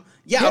from?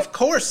 Yeah, of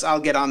course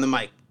I'll get on the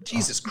mic.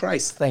 Jesus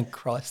Christ. Thank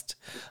Christ.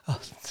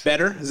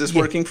 Better? Is this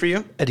working for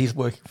you? It is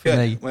working for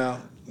me.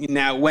 Well,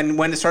 now when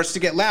it starts to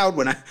get loud,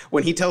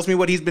 when he tells me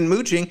what he's been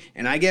mooching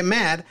and I get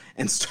mad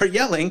and start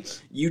yelling,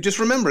 you just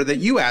remember that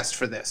you asked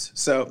for this.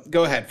 So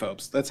go ahead,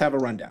 folks. Let's have a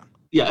rundown.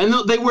 Yeah, and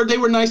they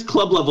were nice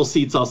club level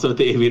seats also at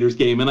the Aviators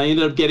game, and I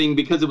ended up getting,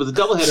 because it was a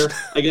doubleheader,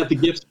 I got the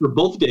gifts for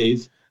both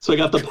days. So I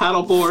got the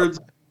paddle boards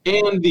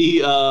and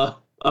the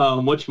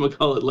like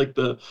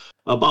the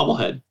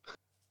bobblehead.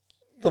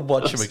 The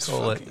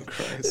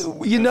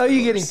whatchamacallit. You know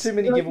you're getting too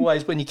many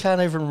giveaways when you can't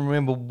even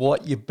remember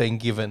what you've been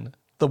given.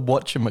 The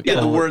whatchamacallit.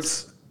 Yeah, the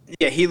words.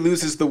 Yeah, he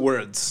loses the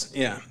words.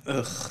 Yeah.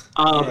 Ugh.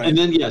 Right. And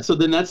then so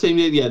then that same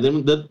day,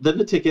 then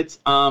the tickets.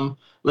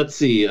 Let's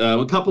see, there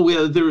were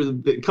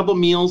a couple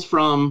meals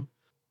from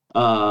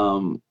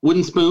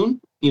Wooden Spoon.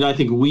 I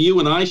think you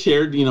and I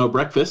shared,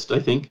 breakfast, I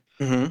think.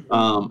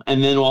 Mm-hmm.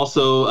 And then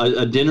also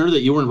a dinner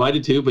that you were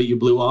invited to, but you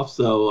blew off.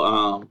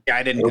 So yeah,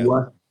 I didn't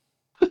go.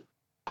 It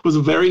was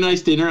a very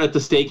nice dinner at the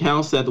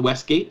steakhouse at the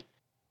Westgate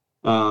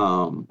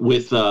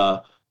with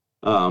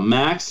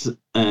Max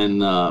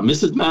and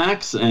Mrs.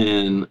 Max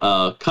and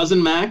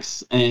cousin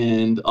Max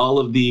and all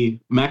of the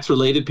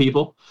Max-related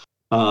people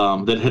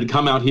that had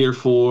come out here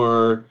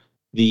for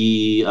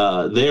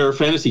their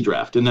fantasy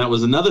draft. And that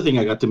was another thing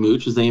I got to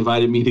mooch, is they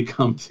invited me to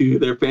come to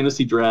their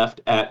fantasy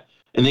draft and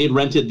they had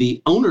rented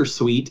the owner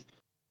suite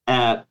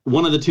at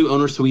one of the two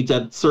owner suites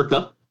at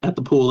Circa at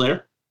the pool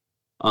there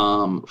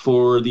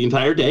for the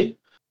entire day.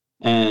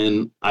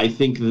 And I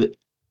think that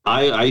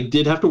I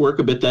did have to work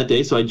a bit that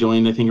day, so I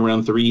joined, I think,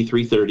 around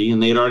 3:30,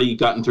 and they had already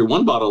gotten through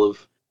one bottle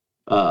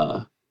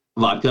of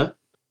vodka.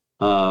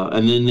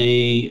 And then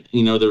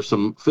there was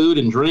some food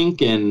and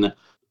drink, and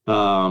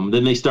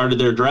then they started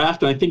their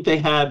draft. And I think they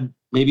had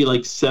maybe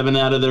like 7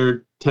 out of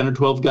their 10 or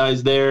 12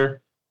 guys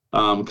there.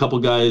 A couple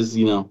guys,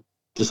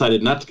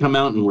 decided not to come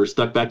out and were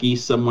stuck back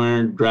east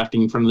somewhere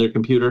drafting in front of their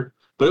computer.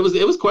 But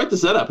it was quite the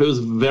setup. It was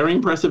a very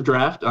impressive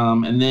draft.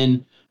 And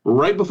then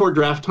right before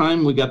draft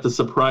time, we got the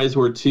surprise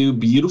where 2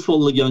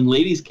 beautiful young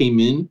ladies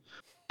came in,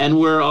 and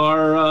where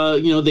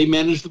they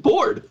managed the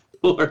board.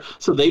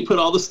 So they put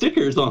all the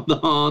stickers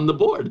on the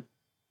board.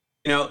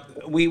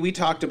 We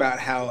talked about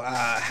how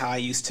I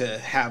used to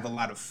have a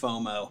lot of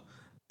FOMO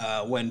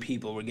when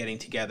people were getting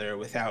together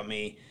without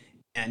me,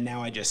 and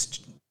now I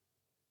just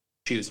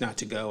choose not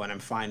to go, and I'm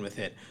fine with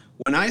it.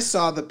 When I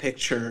saw the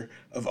picture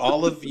of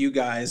all of you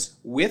guys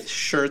with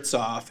shirts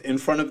off in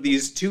front of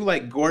these 2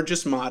 like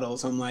gorgeous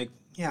models, I'm like,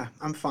 yeah,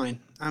 I'm fine.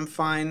 I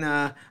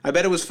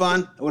bet it was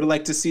fun. I would have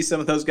liked to see some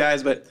of those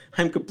guys, but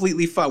I'm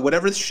completely fine.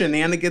 Whatever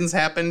shenanigans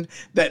happened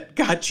that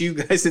got you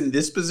guys in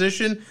this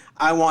position,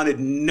 I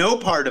wanted no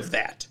part of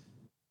that.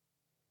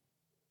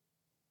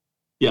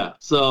 Yeah.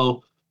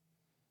 So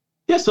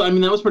I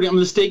mean, that was pretty. I mean,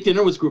 the steak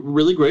dinner was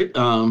really great.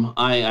 My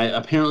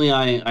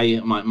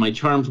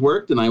charms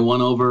worked, and I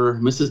won over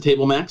Mrs.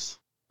 Table Max.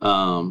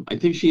 I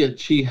think she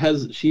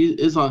has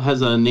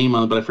a name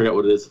on it, but I forgot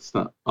what it is. It's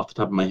not off the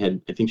top of my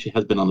head. I think she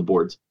has been on the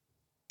boards.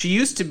 She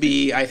used to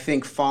be, I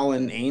think,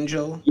 Fallen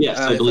Angel. Yes,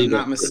 I believe, if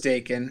I'm not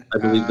mistaken. I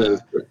believe that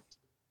is correct.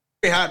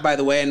 Very hot, by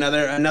the way.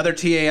 Another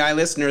TAI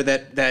listener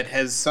that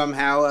has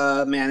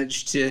somehow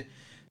managed to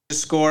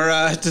score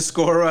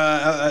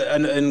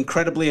an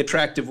incredibly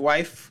attractive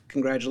wife.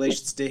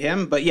 Congratulations to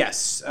him. But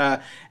yes,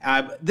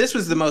 this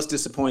was the most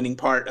disappointing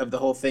part of the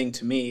whole thing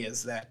to me,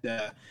 is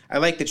that I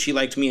like that she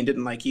liked me and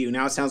didn't like you.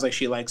 Now it sounds like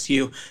she likes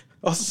you.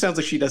 Also sounds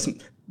like she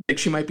doesn't think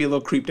she might be a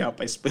little creeped out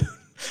by Spoon.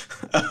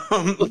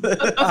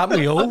 Aren't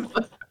we all?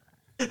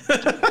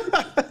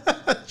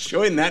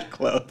 Join that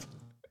club.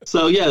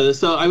 So yeah,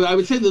 so I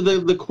would say that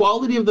the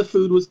quality of the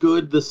food was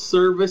good. The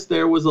service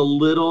there was a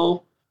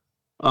little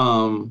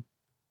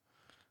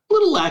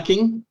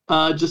lacking.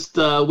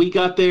 We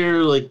got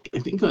there like I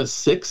think it was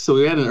 6, so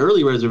we had an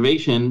early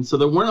reservation, so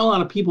there weren't a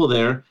lot of people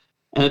there,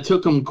 and it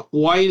took them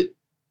quite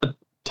a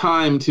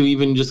time to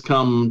even just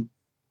come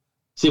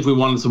see if we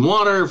wanted some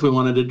water, if we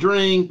wanted a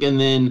drink, and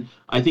then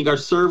I think our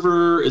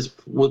server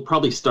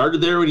probably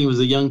started there when he was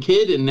a young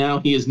kid, and now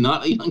he is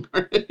not a young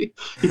kid.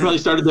 He probably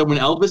started there when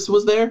Elvis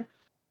was there,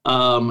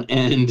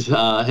 and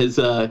has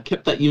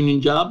kept that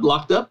union job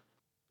locked up,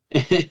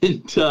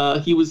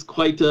 and he was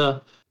quite.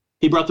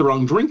 He brought the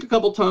wrong drink a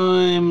couple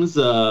times.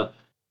 So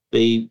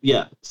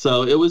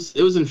it was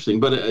interesting,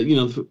 but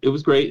it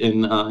was great,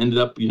 and ended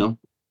up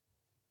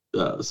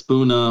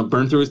Spoon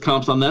burned through his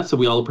comps on that, so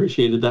we all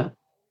appreciated that.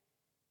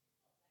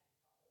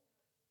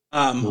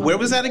 Where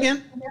was that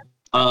again?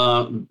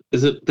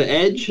 Is it the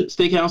Edge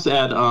Steakhouse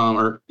at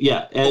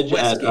Edge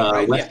Westgate, at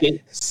right? Westgate?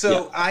 Yeah.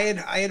 So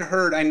yeah. I had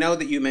heard. I know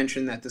that you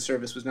mentioned that the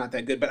service was not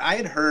that good, but I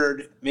had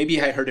heard.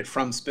 Maybe I heard it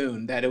from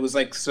Spoon that it was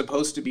like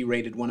supposed to be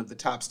rated one of the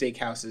top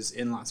steakhouses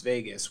in Las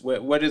Vegas.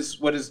 What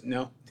is?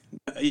 No,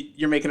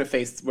 you're making a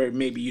face where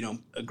maybe you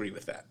don't agree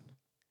with that.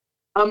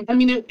 I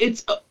mean,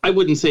 it's. I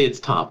wouldn't say it's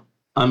top.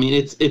 I mean,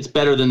 it's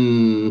better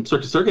than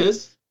Circus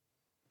Circus.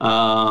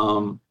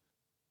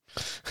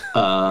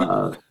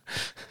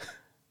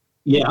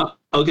 Yeah.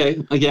 Okay.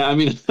 Yeah. I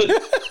mean,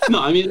 no.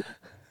 I mean,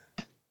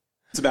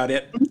 that's about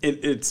it.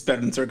 It's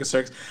better than Circus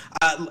Circus.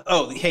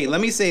 Hey,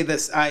 let me say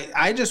this.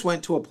 I just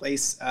went to a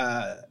place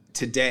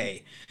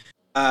today.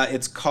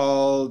 It's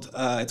called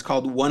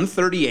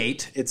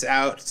 138. It's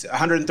out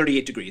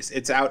 138 degrees.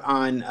 It's out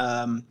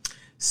on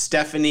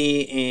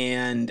Stephanie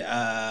and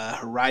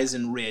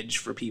Horizon Ridge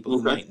for people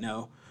who might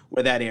know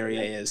where that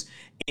area is.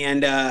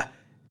 And it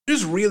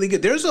was really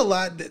good. There's a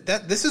lot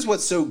that this is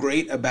what's so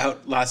great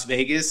about Las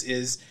Vegas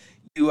is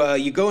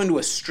you go into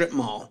a strip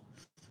mall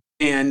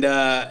and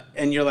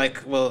you're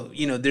like, well,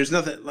 there's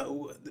nothing.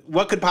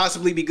 What could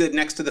possibly be good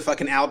next to the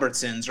fucking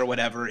Albertsons or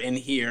whatever in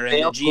here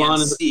and the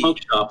GNC? The smoke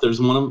shop. There's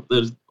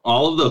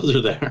all of those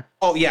are there.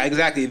 Oh yeah,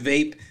 exactly.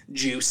 Vape,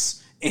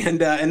 juice, and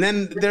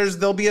then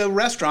there'll be a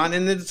restaurant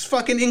and it's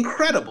fucking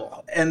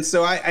incredible. And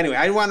so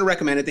I want to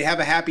recommend it. They have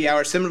a happy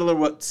hour similar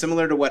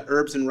to what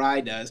Herbs and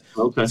Rye does.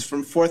 Okay. It's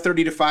from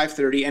 4:30 to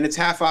 5:30, and it's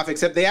half off.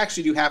 Except they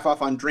actually do half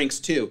off on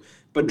drinks too.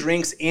 But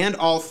drinks and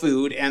all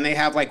food, and they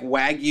have like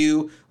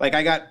Wagyu. Like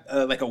I got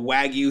like a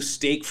Wagyu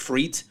steak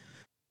frite,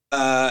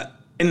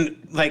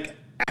 and like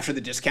after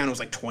the discount, it was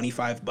like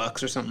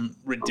 $25 or something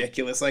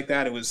ridiculous like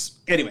that. It was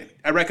anyway.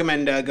 I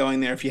recommend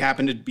going there if you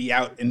happen to be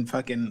out in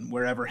fucking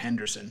wherever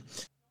Henderson.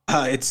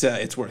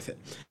 It's worth it.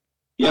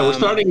 Yeah, we're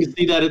starting to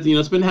see that.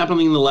 It's been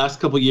happening in the last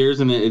couple of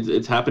years, and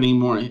it's happening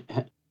more.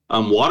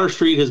 Water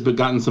Street has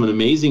gotten some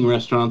amazing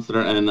restaurants that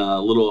are and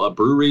little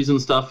breweries and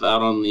stuff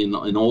out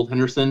in Old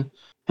Henderson.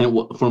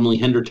 Formerly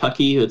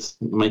Hendertucky, it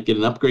might get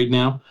an upgrade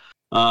now.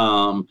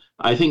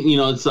 I think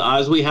it's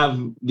as we have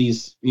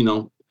these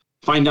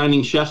fine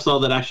dining chefs all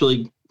that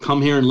actually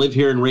come here and live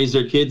here and raise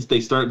their kids.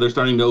 They're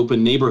starting to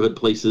open neighborhood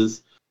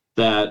places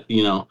that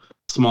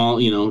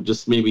small,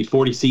 just maybe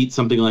 40 seats,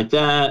 something like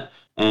that,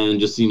 and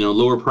just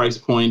lower price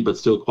point but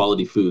still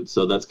quality food.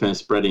 So that's kind of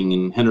spreading,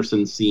 and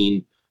Henderson's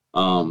seen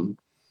kind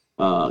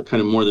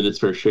of more than its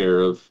fair share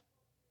of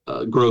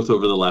growth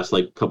over the last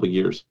couple of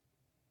years.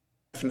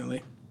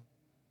 Definitely.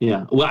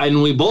 Yeah, well,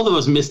 and we both of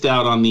us missed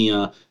out on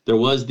there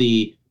was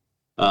the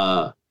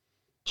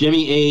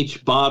Jimmy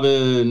H, Bob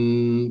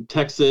in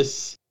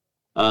Texas,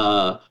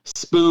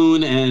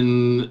 Spoon,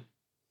 and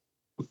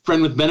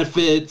Friend with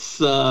Benefits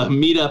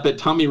meetup at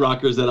Tommy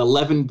Rockers at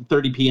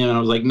 11:30 p.m. And I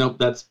was like, nope,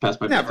 that's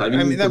past my bedtime.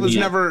 I mean, that was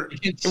never.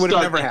 It would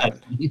have never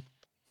happened.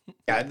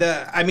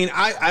 Yeah,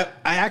 I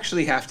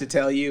actually have to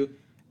tell you,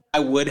 I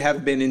would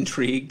have been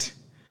intrigued.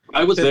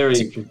 I was very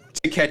intrigued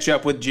to catch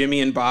up with Jimmy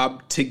and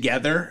Bob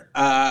together.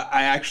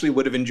 I actually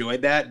would have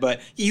enjoyed that, but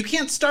you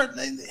can't start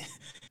at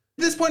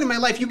this point in my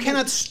life. You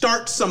cannot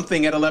start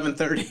something at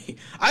 11:30.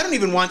 I don't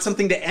even want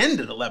something to end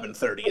at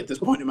 11:30 at this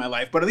point in my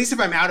life. But at least if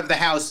I'm out of the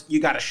house,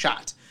 you got a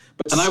shot.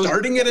 But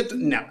starting it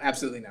no,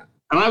 absolutely not.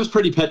 And I was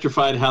pretty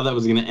petrified how that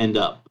was going to end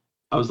up.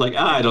 I was like,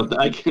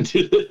 I can't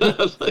do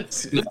this.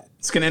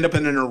 It's going to end up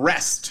in an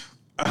arrest.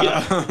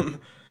 Yeah.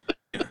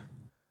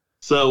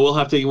 So we'll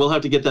have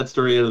to get that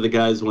story out of the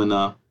guys when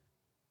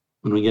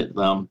we get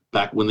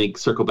back, when they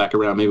circle back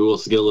around. Maybe we'll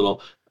get a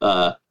little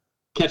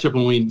catch up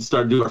when we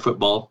start doing our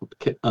football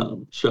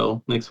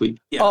show next week.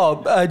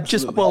 Yeah.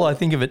 Just while I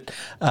think of it,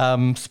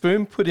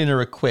 Spoon put in a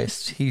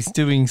request. He's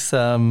doing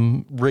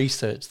some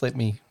research. Let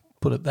me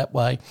put it that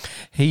way.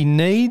 He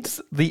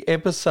needs the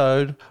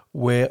episode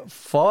where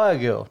Fire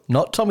Girl,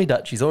 not Tommy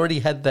Dutch, he's already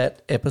had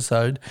that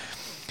episode,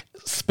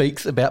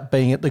 speaks about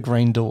being at the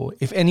green door.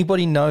 If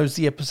anybody knows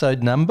the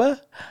episode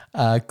number,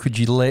 could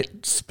you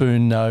let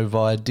Spoon know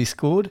via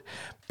Discord?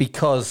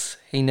 Because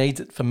he needs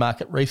it for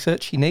market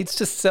research. He needs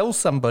to sell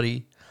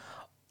somebody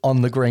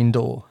on the green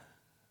door.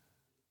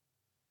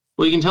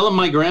 Well, you can tell him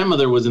my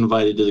grandmother was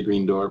invited to the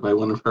Green Door by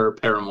one of her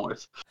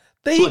paramours.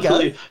 There you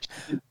go.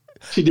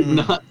 She did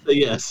not say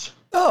yes.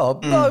 Oh,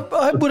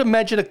 I would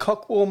imagine a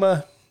cock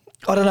warmer.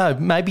 I don't know.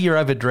 Maybe you're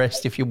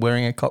overdressed if you're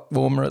wearing a cock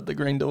warmer at the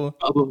Green Door.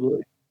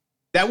 Probably.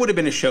 That would have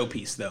been a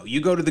showpiece, though.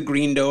 You go to the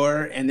Green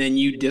Door and then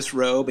you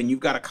disrobe and you've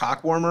got a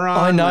cock warmer on.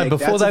 I know.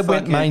 Before they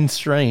went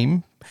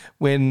mainstream,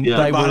 when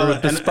they were a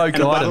bespoke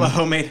item.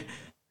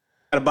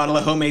 A bottle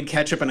of homemade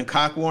ketchup and a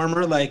cock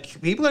warmer.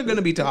 Like, people are going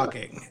to be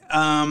talking.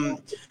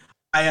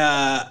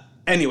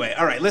 Anyway,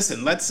 all right,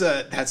 listen,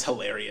 that's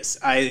hilarious.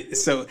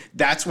 So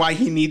that's why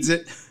he needs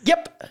it.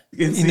 Yep.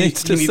 He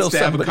needs to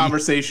have a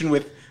conversation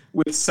with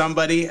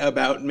somebody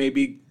about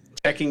maybe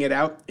checking it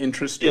out.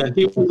 Interesting. Yeah,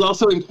 he was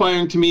also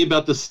inquiring to me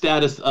about the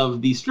status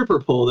of the stripper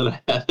pole that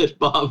I had that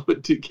Bob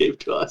gave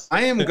to us.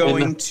 I am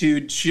going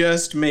to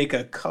just make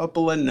a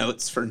couple of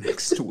notes for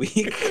next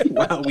week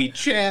while we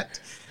chat.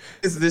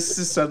 This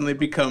has suddenly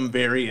become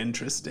very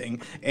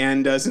interesting.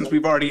 And since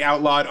we've already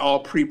outlawed all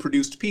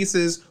pre-produced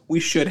pieces, we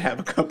should have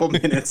a couple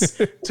minutes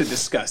to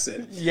discuss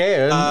it.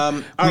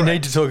 Yeah. We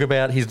need to talk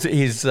about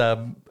his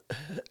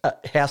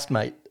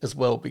housemate as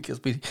well,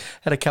 because we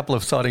had a couple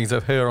of sightings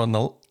of her on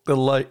the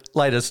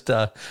latest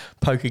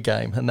poker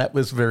game, and that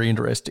was very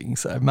interesting.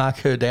 So mark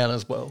her down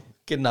as well.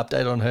 Get an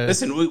update on her.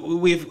 Listen,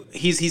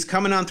 he's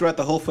coming on throughout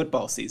the whole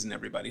football season,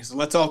 everybody. So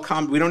let's all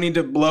we don't need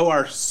to blow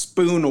our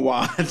spoon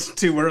wad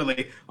too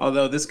early.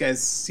 Although this guy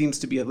seems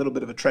to be a little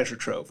bit of a treasure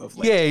trove of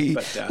late. Yeah,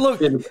 but, look,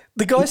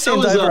 the guy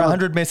sends over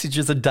 100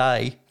 messages a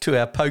day to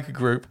our poker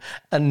group,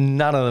 and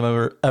none of them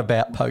are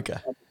about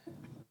poker.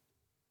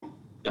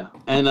 Yeah,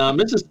 and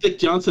Mrs. Dick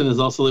Johnson is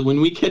also,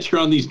 when we catch her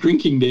on these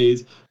drinking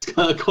days,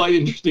 it's quite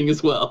interesting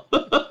as well.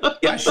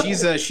 Yeah,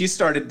 she's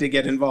started to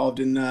get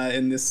involved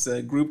in this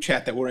group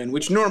chat that we're in,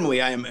 which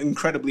normally I am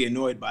incredibly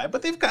annoyed by,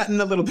 but they've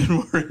gotten a little bit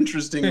more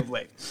interesting of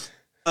late.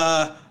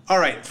 All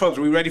right, folks,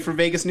 are we ready for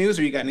Vegas news,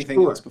 or you got anything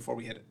else before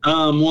we hit it?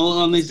 Well,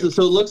 on these,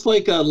 so it looks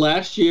like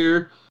last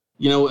year,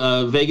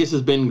 Vegas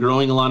has been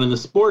growing a lot in the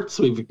sports.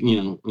 We've,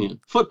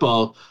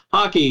 football,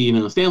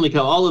 hockey, Stanley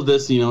Cup, all of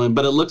this,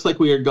 but it looks like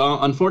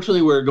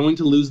unfortunately, we're going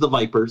to lose the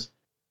Vipers.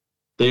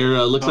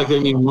 They're looks like they're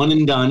going to be one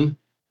and done,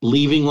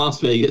 leaving Las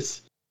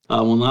Vegas.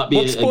 Will not be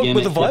what sport again.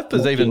 Were the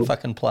Vipers even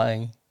fucking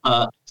playing?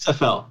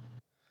 XFL.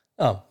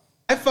 Oh,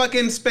 I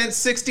fucking spent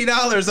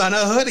 $60 on a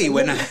hoodie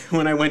when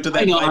I went to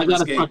that. I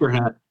got a trucker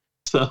hat.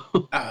 So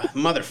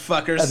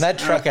motherfuckers, and that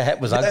trucker hat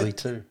was ugly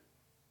too.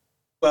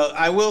 Well,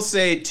 I will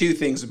say two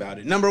things about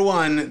it. Number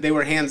one, they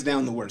were hands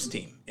down the worst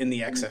team in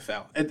the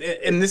XFL.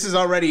 And this is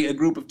already a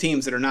group of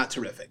teams that are not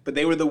terrific, but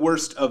they were the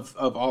worst of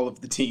all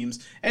of the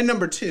teams. And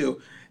number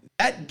two,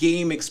 that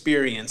game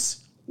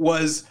experience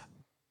was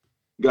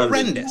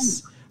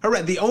horrendous.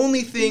 The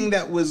only thing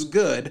that was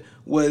good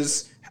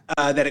was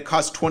that it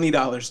cost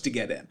 $20 to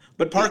get in.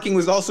 But parking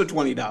was also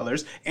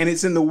 $20, and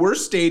it's in the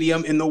worst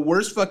stadium, in the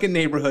worst fucking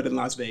neighborhood in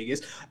Las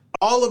Vegas.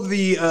 All of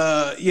the,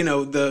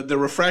 the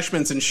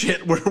refreshments and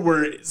shit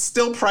were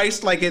still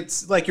priced like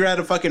it's like you're at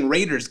a fucking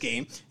Raiders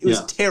game. It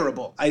was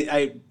terrible.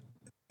 I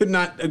could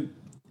not.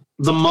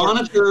 The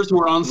monitors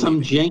were on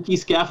some janky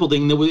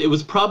scaffolding. It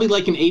was probably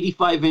like an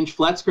 85-inch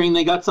flat screen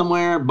they got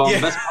somewhere.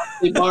 Best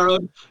they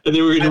borrowed, and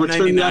they were going to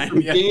return that from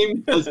the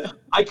game because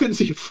I couldn't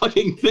see a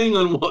fucking thing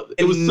on what.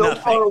 It was so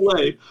far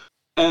away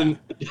and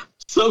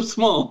so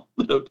small.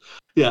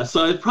 Yeah,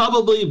 so it's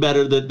probably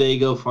better that they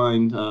go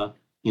find,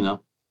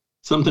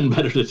 something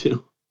better to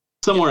do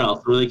somewhere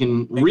else where they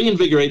can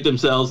reinvigorate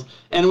themselves.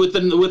 And with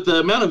the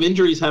amount of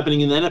injuries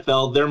happening in the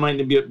NFL, there might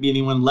not be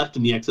anyone left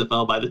in the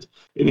XFL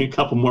in a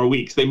couple more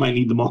weeks. They might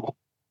need them all.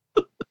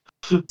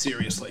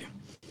 Seriously.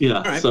 Yeah.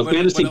 All right, so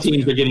fantasy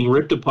teams are getting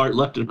ripped apart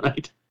left and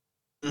right.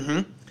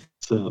 Mm-hmm.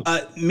 So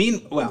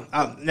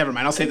never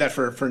mind. I'll save that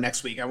for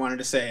next week. I wanted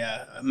to say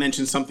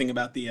mention something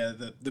about the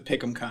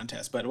Pick'em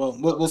contest, but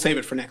we'll save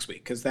it for next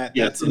week because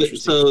that's interesting.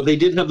 So they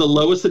did have the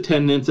lowest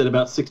attendance at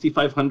about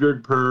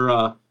 6,500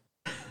 per.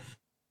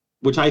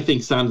 Which I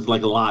think sounds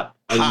like a lot.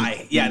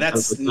 High. Yeah,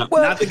 that's not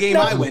the game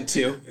I went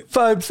to.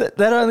 Phobes,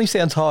 that only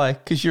sounds high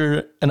because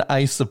you're an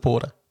A's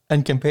supporter.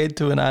 And compared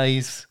to an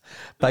A's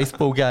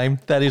baseball game,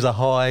 that is a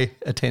high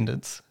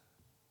attendance.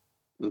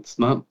 That's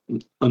not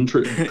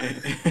untrue. So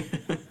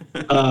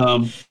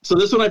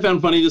this one I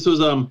found funny. This was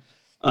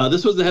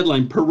the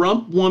headline.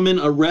 Pahrump woman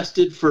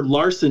arrested for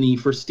larceny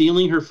for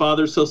stealing her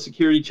father's Social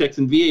Security checks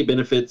and VA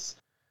benefits.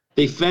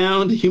 They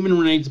found human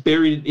remains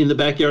buried in the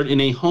backyard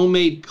in a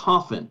homemade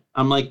coffin.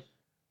 I'm like,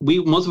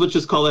 most of us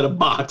just call that a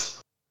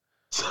box.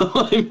 So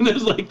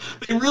there's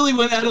they really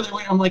went out of their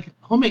way. I'm like,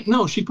 homemade?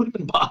 No, she put it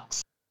in a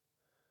box.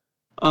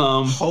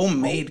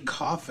 Homemade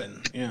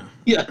coffin. Yeah.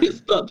 Yeah, I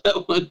thought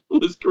that one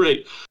was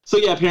great. So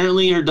yeah,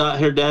 apparently her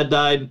dad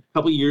died a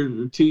couple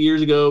years, 2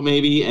 years ago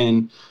maybe,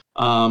 and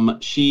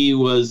she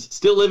was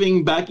still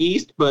living back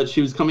east, but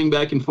she was coming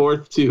back and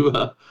forth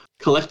to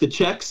collect the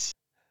checks.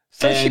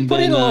 So she put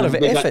in a lot of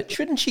effort.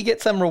 Shouldn't she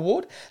get some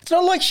reward? It's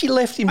not like she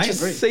left him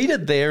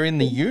seated there in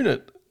the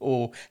unit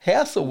or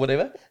house or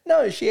whatever.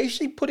 No, she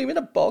actually put him in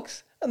a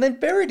box and then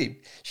buried him.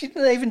 She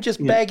didn't even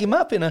just bag him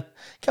up in a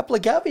couple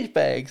of garbage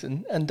bags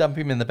and dump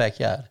him in the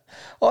backyard.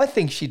 I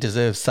think she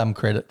deserves some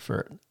credit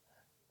for it.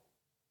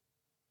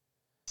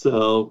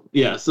 So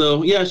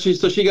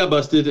she got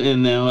busted,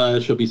 and now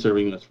she'll be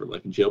serving us for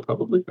life in jail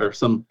probably, or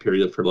some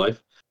period of her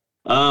life.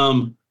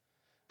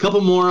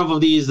 Couple more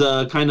of these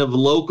kind of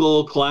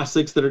local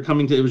classics that are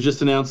coming to. It was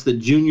just announced that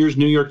Junior's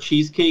New York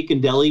Cheesecake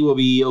and Deli will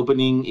be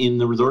opening in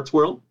the Resorts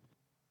World.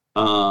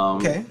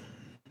 Okay.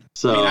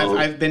 So I mean,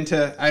 I've been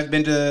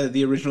to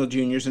the original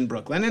Junior's in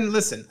Brooklyn, and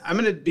listen, I'm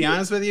gonna be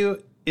honest with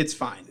you, it's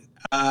fine.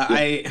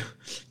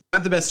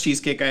 Not the best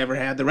cheesecake I ever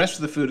had. The rest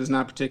of the food is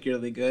not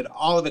particularly good.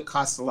 All of it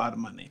costs a lot of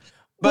money.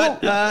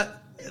 But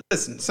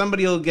listen,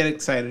 somebody will get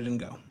excited and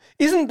go.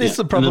 Isn't this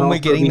the problem we're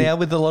getting now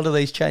with a lot of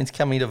these chains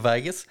coming to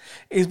Vegas?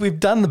 Is we've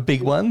done the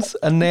big ones,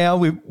 and now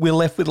we're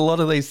left with a lot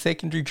of these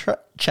secondary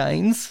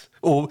chains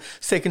or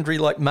secondary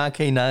like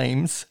marquee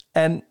names,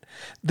 and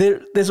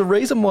there's a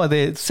reason why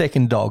they're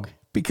second dog,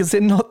 because they're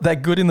not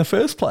that good in the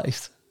first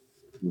place.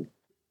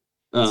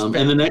 And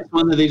the next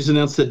one that they just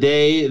announced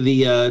today,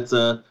 it's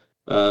a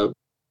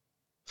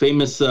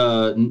famous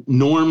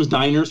Norm's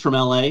Diners from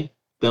LA.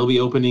 They'll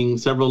be opening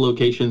several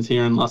locations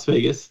here in Las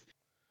Vegas.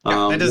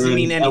 That doesn't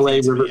mean anything. LA,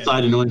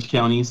 Riverside, and Orange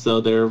County,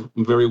 so they're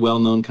very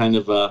well-known kind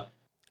of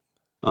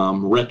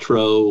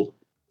retro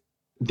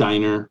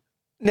diner.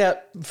 Now,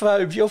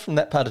 Phobes, you're from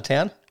that part of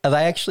town. Are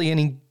they actually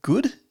any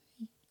good?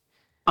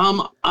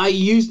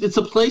 It's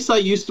a place I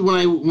used to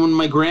when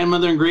my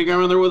grandmother and great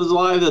grandmother was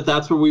alive.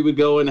 That's where we would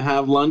go and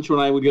have lunch when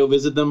I would go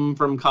visit them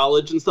from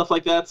college and stuff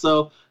like that.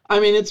 So I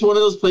mean, it's one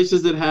of those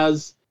places that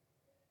has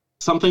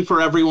something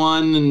for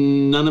everyone,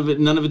 and none of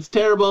it's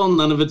terrible,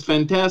 none of it's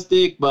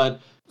fantastic,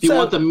 but. If you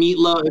want the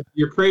meatloaf, if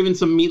you're craving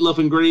some meatloaf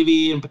and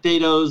gravy and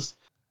potatoes,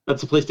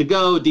 that's a place to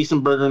go.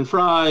 Decent burger and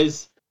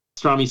fries,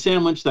 pastrami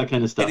sandwich, that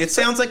kind of stuff. It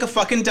sounds like a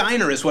fucking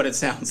diner is what it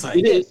sounds like.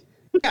 It is.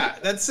 Yeah,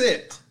 that's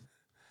it.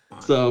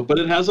 So, but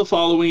it has a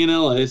following in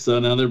LA, so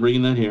now they're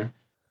bringing that here.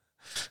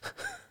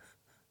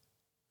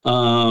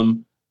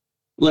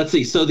 Let's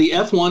see. So the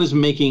F1 is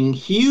making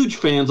huge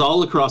fans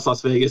all across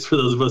Las Vegas for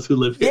those of us who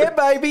live here. Yeah,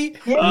 baby.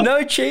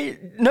 No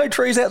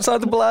trees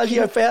outside the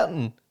Bellagio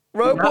fountain.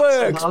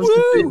 Roadworks,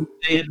 woo!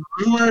 They had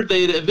rumored,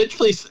 they had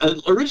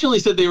originally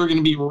said they were going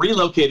to be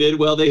relocated.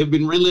 Well, they have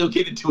been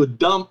relocated to a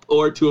dump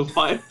or to a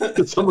fire,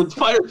 to someone's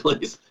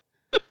fireplace.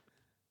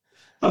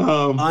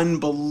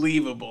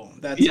 Unbelievable.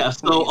 That's crazy.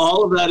 So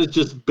all of that is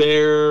just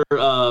bare,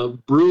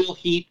 brutal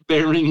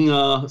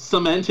heat-bearing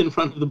cement in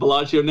front of the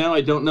Bellagio now.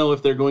 I don't know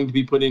if they're going to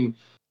be putting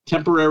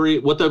what they're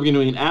going to be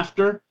doing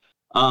after.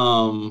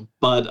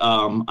 But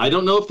I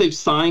don't know if they've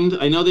signed.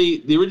 I know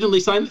they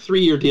originally signed the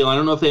 3-year deal. I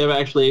don't know if they have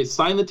actually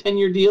signed the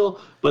 10-year deal,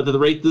 but at the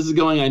rate this is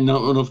going, I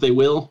don't know if they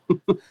will.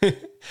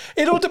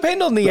 It'll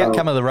depend on the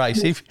outcome of the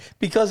race.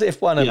 Because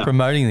F1 are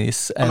promoting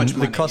this and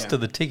the cost of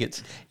the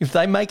tickets, if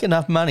they make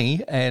enough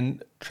money,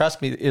 and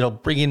trust me, it'll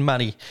bring in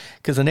money,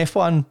 because an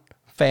F1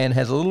 fan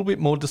has a little bit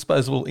more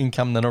disposable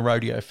income than a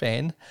rodeo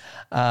fan.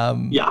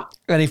 And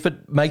if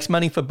it makes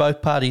money for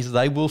both parties,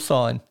 they will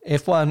sign.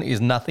 F1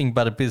 is nothing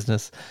but a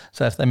business.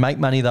 So if they make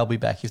money, they'll be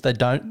back. If they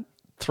don't,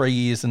 3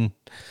 years and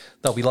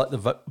they'll be like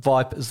the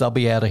Vipers, they'll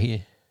be out of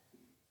here.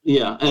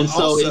 Yeah, and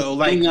so also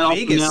like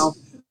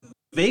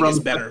Vegas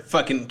better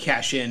fucking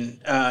cash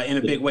in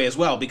a big way as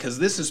well, because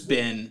this has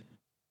been,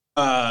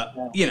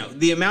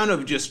 the amount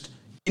of just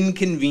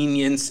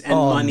inconvenience and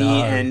money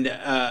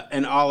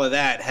and all of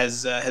that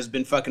has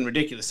been fucking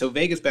ridiculous. So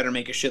Vegas better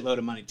make a shitload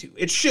of money too.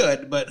 It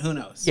should, but who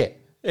knows? Yeah,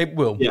 it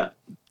will. Yeah.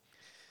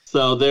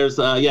 So there's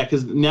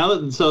because now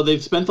that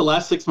they've spent the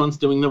last 6 months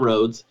doing the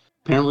roads.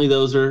 Apparently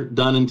those are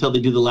done until they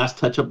do the last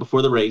touch up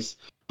before the race.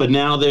 But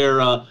now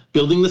they're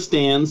building the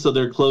stands, so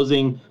they're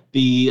closing.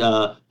 The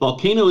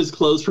volcano is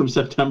closed from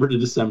September to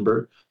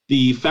December.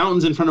 The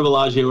fountains in front of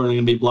Bellagio are going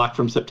to be blocked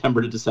from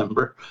September to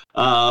December.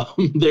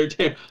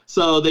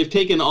 So they've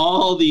taken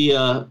all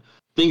the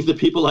things that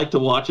people like to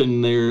watch,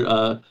 and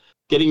they're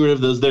getting rid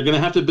of those. They're going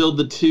to have to build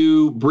the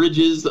 2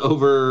 bridges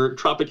over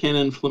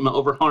Tropicana and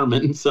over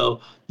Harmon. So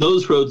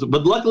those roads,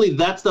 but luckily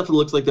that stuff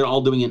looks like they're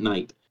all doing at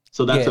night.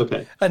 So that's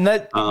okay. And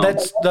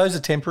those are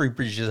temporary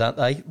bridges, aren't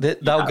they?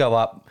 They'll go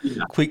up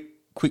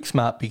quick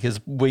smart, because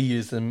we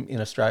use them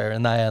in Australia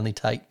and they only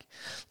take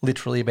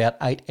literally about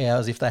 8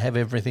 hours if they have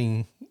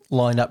everything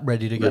lined up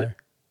ready to go.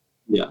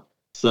 Yeah.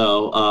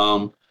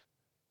 So,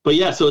 but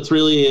yeah, so it's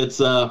really,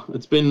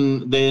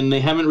 they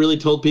haven't really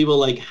told people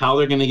like how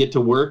they're going to get to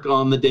work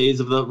on the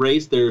days of the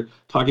race. They're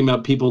talking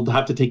about people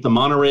have to take the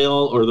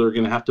monorail, or they're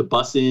going to have to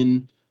bus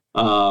in,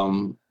 they're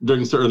going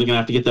to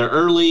have to get there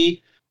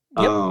early.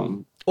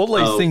 Yep. All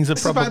these things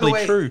are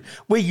probably true.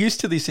 We're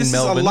used to this in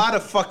Melbourne. It's a lot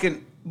of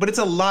fucking, but it's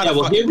a lot of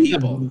fucking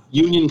people.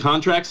 Union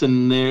contracts,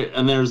 and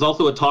there's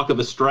also a talk of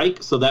a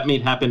strike, so that may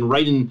happen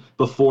right in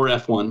before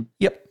F1.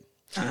 Yep.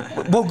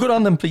 Well, good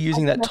on them for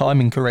using that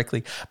timing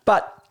correctly.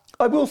 But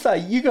I will say,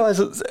 you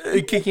guys are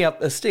kicking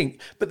up a stink,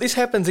 but this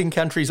happens in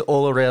countries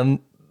all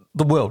around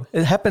the world.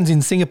 It happens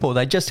in Singapore.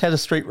 They just had a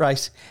street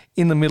race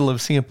in the middle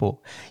of Singapore.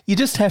 You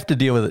just have to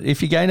deal with it.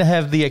 If you're going to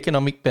have the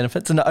economic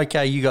benefits, and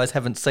okay, you guys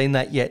haven't seen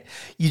that yet,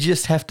 you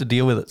just have to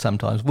deal with it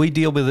sometimes. We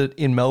deal with it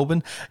in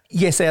Melbourne.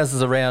 Yes, ours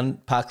is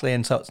around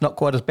Parkland, so it's not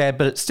quite as bad,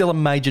 but it's still a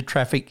major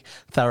traffic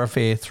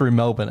thoroughfare through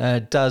Melbourne.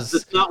 And it does...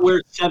 It's not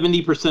where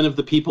 70% of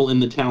the people in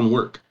the town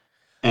work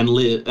and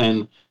live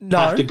and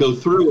have to go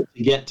through it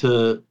to get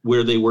to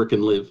where they work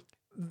and live.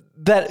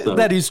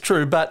 That is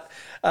true, but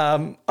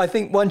I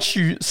think once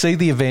you see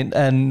the event,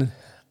 and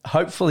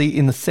hopefully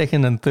in the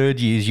second and third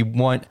years you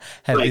won't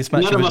have this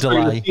much of a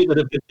delay.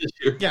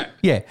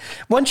 Yeah.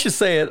 Once you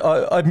see it,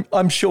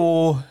 I'm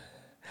sure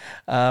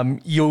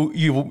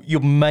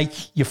you'll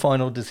make your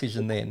final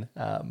decision then,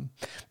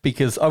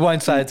 because I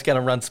won't say it's going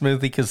to run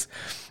smoothly because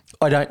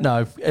I don't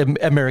know.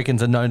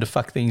 Americans are known to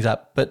fuck things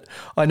up, but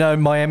I know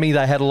Miami,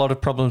 they had a lot of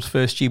problems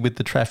first year with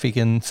the traffic,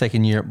 and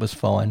second year it was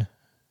fine.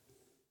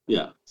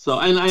 Yeah. So,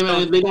 and I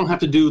mean, they don't have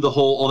to do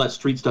all that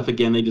street stuff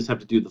again. They just have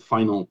to do the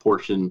final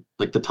portion,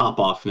 like the top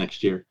off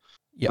next year.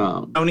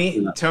 Yeah.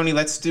 Tony,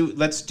 let's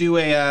do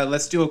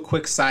a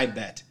quick side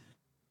bet.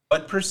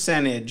 What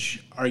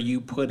percentage are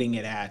you putting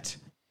it at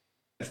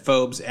that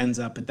Phobes ends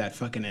up at that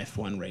fucking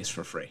F1 race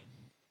for free?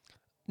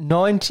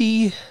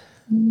 93%.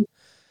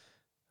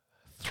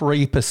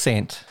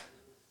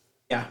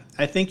 Yeah,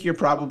 I think you're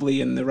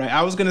probably in the right.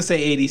 I was going to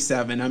say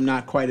 87. I'm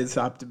not quite as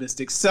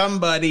optimistic.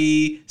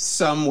 Somebody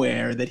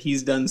somewhere that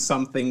he's done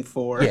something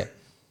for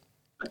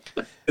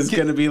is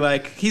going to be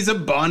like, he's a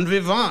bon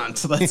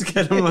vivant. Let's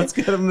get him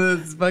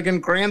the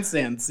fucking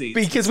grandstand seat.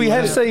 Because we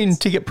have seen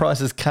ticket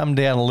prices come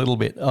down a little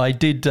bit. I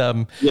did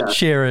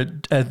share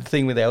a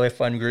thing with our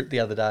F1 group the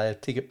other day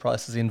of ticket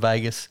prices in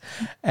Vegas,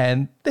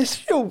 and they're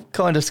still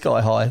kind of sky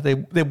high.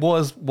 There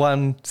was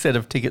one set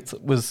of tickets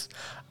that was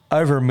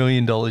over $1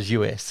 million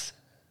US.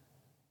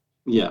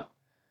 Yeah,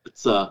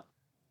 it's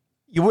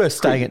you were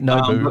staying at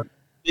Nobu.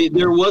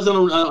 There was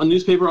a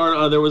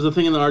newspaper. There was a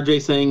thing in the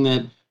RJ saying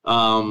that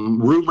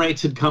room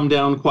rates had come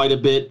down quite a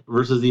bit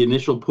versus the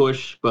initial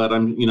push. But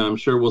I'm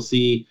sure we'll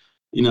see.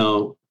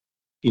 Who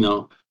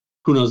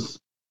knows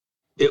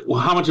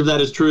how much of that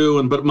is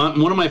true. But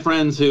one of my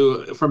friends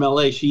from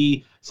LA,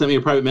 she sent me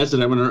a private message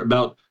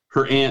about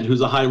her aunt who's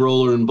a high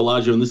roller in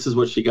Bellagio, and this is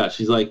what she got.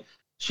 She's like,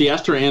 she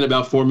asked her aunt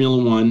about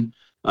Formula One.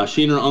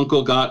 She and her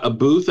uncle got a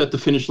booth at the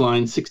finish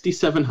line,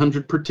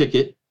 $6,700 per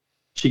ticket.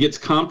 She gets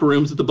comp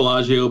rooms at the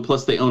Bellagio,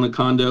 plus they own a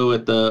condo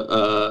at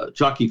the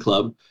Jockey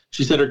Club.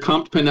 She said her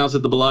comped penthouse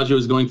at the Bellagio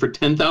is going for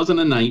 $10,000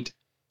 a night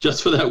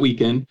just for that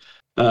weekend.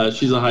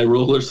 She's a high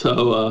roller,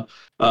 so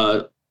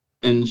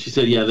and she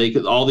said, yeah, they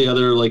could all the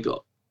other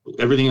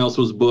everything else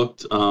was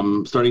booked,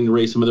 starting to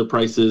raise some of their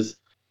prices,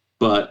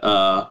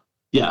 but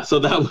yeah, so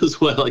that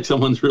was what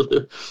someone's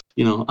really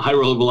high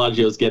roller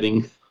Bellagio is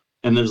getting.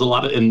 And there's a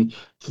lot of, and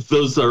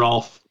those are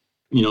all,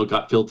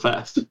 got filled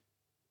fast.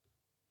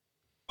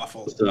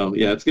 Awful. So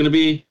yeah, it's going to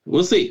be,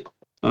 we'll see.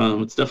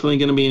 It's definitely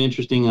going to be an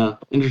interesting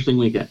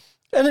weekend.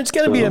 And it's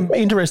going to be an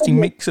interesting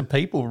mix of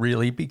people,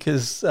 really,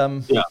 because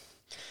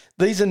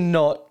these are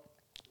not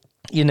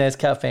your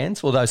NASCAR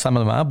fans, although some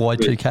of them are,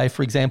 Y2K,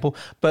 for example.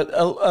 But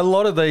a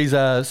lot of these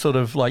are sort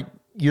of like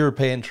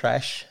European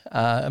trash,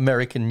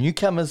 American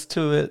newcomers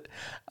to it.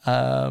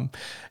 The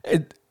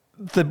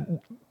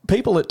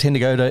people that tend to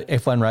go to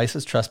F1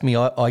 races, trust me,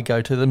 I go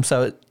to them,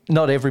 so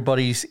not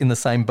everybody's in the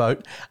same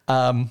boat.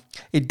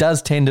 It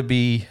does tend to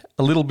be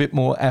a little bit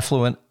more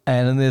affluent,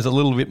 and there's a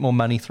little bit more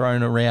money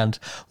thrown around.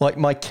 Like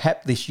my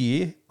cap this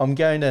year, I'm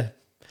going to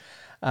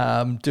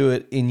do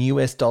it in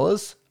US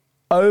dollars,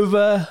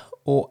 over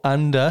or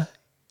under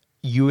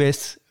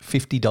US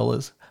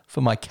 $50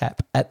 for my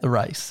cap at the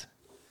race.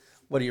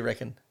 What do you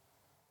reckon?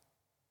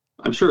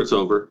 I'm sure it's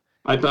over.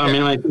 I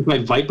mean, I think my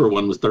Viper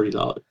one was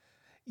 $30.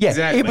 Yeah,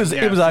 exactly. It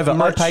was over.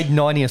 I paid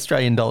 90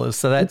 Australian dollars,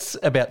 so that's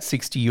about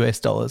 60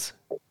 US dollars.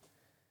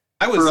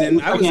 I was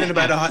in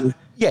about I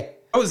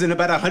was in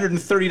about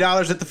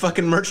 $130 at the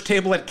fucking merch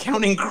table at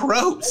Counting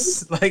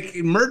Crows.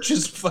 Merch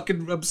is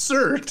fucking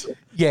absurd.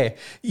 Yeah,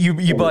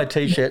 you buy a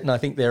t-shirt and I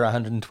think they're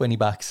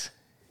 $120.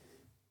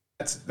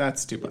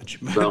 That's too much,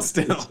 but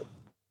still.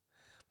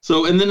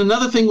 So, and then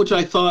another thing which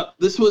I thought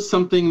this was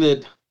something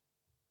that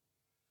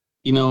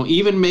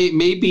even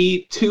may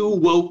be too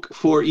woke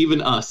for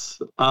even us.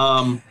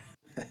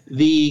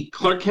 The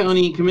Clark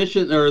County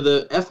Commission or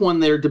the F1,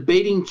 they're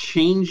debating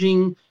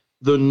changing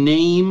the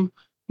name,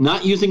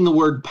 not using the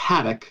word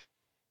paddock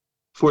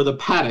for the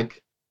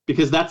paddock,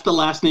 because that's the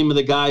last name of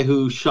the guy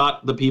who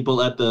shot the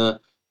people at the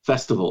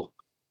festival.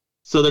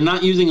 So they're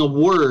not using a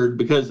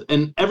word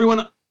and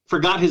everyone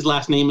forgot his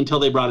last name until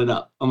they brought it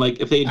up. I'm like,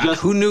 if they just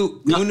who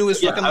knew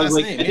his fucking last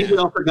name? I think we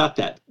all forgot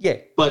that. Yeah,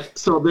 but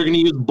so they're going to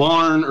use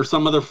barn or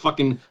some other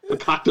fucking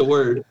Pac-2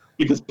 word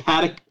because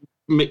paddock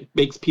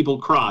makes people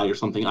cry or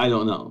something. I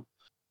don't know,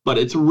 but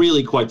it's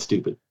really quite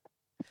stupid.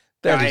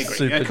 That I is agree.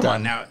 super Come dumb.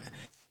 on now.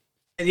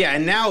 Yeah,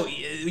 and now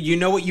you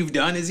know what you've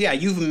done is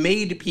you've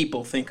made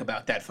people think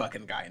about that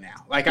fucking guy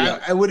now. Like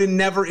I would have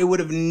never, it would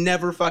have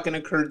never fucking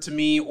occurred to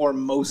me or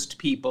most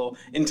people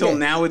until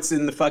now. It's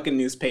in the fucking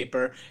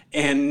newspaper,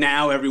 and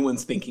now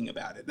everyone's thinking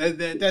about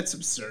it. That's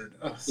absurd.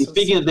 Oh,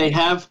 Speaking of, they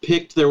have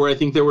picked. I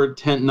think there were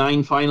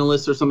 9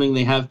 finalists or something.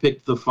 They have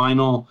picked the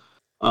final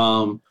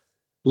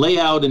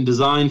layout and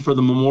design for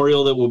the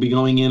memorial that will be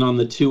going in on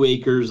the 2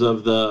 acres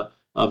of the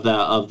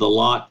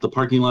lot, the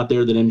parking lot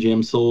there that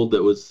MGM sold.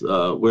 That was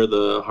where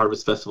the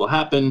Harvest Festival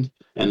happened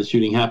and the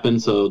shooting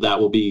happened. So that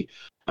will be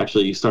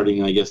actually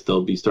starting. I guess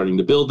they'll be starting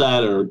to build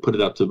that or put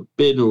it out to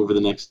bid over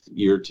the next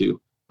year or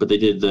two. But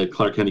the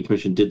Clark County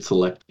Commission did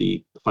select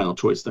the final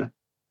choice there.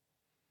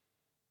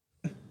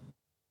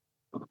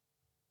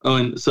 Oh,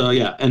 and so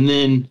and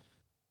then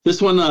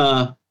this one,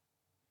 and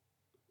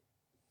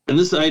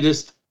this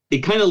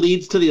it kind of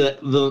leads to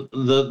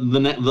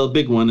the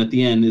big one at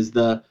the end is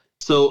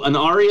so an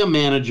ARIA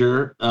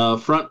manager,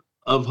 front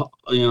of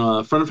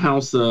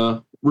house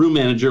room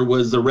manager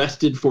was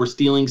arrested for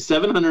stealing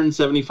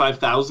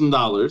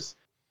 $775,000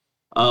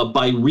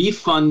 by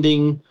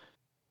refunding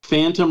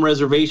phantom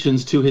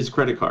reservations to his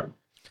credit card.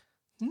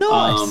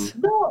 Nice.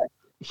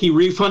 He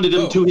refunded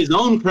them to his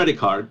own credit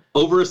card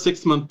over a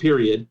 6-month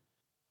period.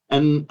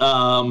 And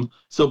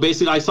so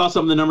basically, I saw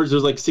some of the numbers. There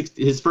was like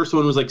his first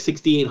one was like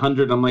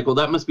 6,800. I'm like, well,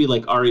 that must be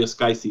like ARIA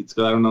Sky Seats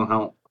because I don't know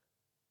how.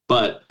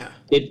 But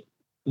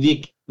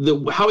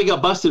how he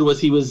got busted was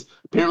he was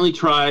apparently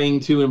trying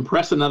to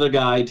impress another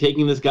guy,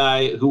 taking this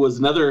guy who was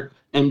another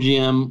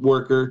MGM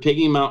worker,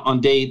 taking him out on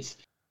dates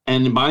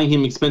and buying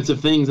him expensive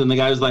things. And the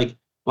guy was like,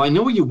 well, I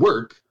know where you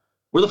work.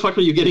 Where the fuck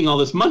are you getting all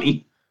this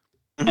money?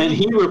 And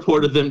he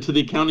reported them to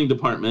the accounting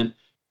department.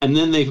 And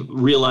then they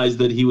realized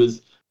that he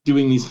was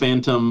doing these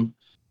phantom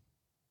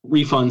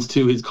refunds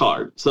to his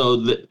card. So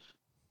that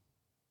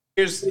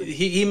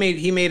he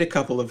made a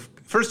couple of.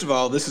 First of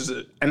all, this is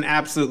an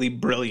absolutely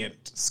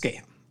brilliant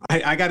scam.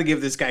 I got to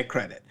give this guy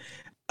credit.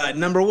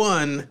 Number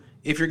one,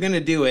 if you're going to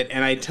do it,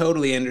 and I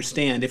totally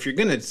understand, if you're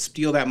going to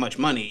steal that much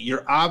money,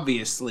 you're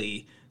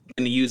obviously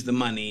going to use the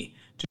money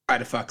to try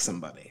to fuck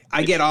somebody.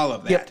 I get all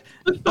of that.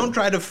 Yep. Don't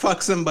try to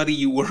fuck somebody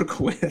you work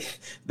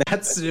with.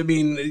 Let's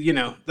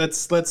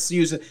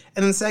use it.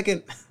 And then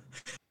second,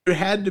 there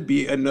had to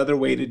be another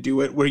way to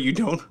do it where you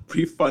don't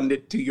refund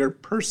it to your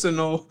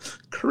personal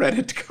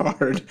credit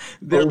card,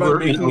 thereby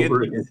making it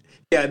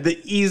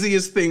the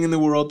easiest thing in the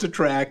world to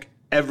track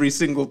every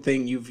single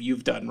thing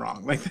you've done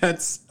wrong. Like,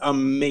 that's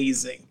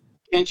amazing.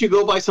 Can't you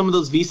go buy some of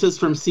those visas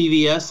from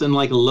CVS and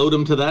like load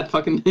them to that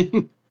fucking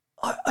thing?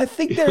 I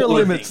think there are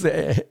limits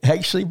there,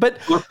 actually. But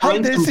or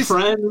find some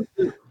friends.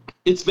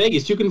 It's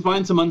Vegas. You can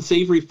find some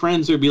unsavory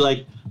friends who'd be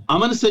like, "I'm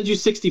going to send you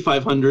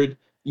 $6,500.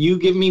 You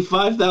give me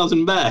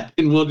 $5,000 back,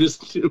 and we'll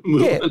just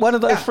move." Yeah, one of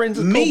those friends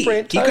is me. called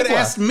Brent He could have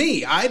asked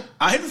me. I'd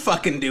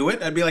fucking do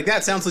it. I'd be like,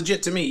 "That sounds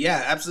legit to me."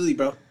 Yeah, absolutely,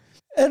 bro.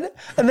 And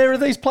there are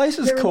these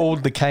places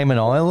called the Cayman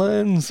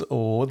Islands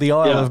or the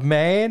Isle of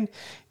Man.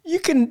 You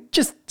can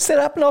just set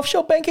up an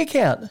offshore bank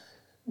account.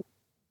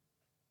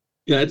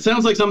 Yeah, it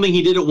sounds like something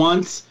he did it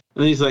once,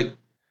 and then he's like,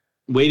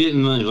 waited,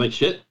 and then he's like,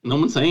 shit, no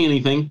one's saying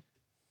anything.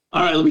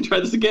 All right, let me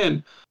try this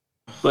again.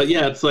 But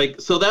yeah, it's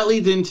like, so that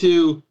leads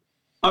into,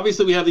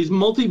 obviously we have these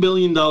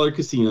multi-billion-dollar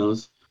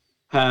casinos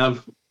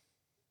have,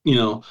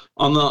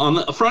 on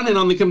the front end,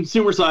 on the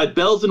consumer side,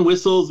 bells and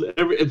whistles,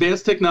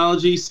 advanced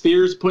technology,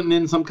 Spears putting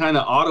in some kind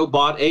of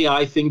Autobot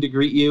AI thing to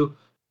greet you.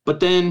 But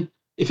then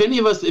if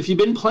you've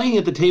been playing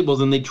at the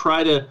tables and they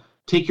try to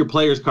take your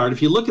player's card,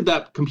 if you look at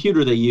that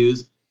computer they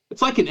use,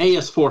 it's like an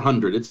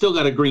AS400. It's still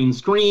got a green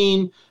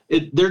screen.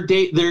 Their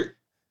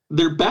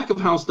back of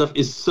house stuff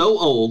is so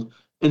old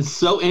and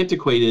so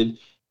antiquated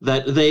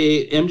that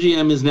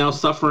MGM is now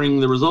suffering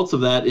the results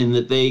of that in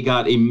that they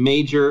got a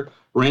major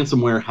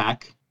ransomware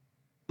hack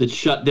that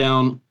shut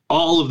down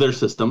all of their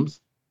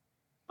systems.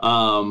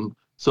 So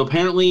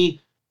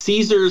apparently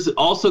Caesars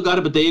also got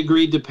it, but they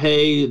agreed to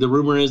pay. The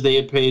rumor is they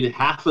had paid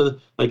half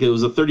of, like it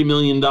was a $30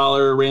 million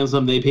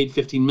ransom. They paid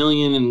 $15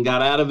 million and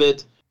got out of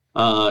it.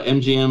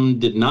 MGM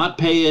did not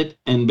pay it,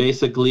 and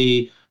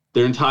basically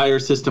their entire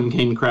system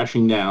came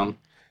crashing down,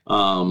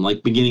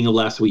 like beginning of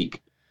last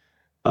week.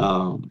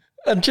 And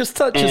just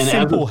such a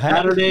simple hack.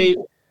 Saturday,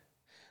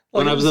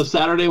 when I was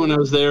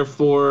there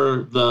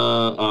for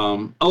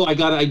the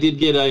I did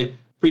get a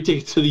free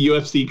ticket to the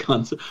UFC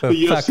concert. The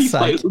UFC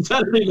fight on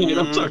Saturday night.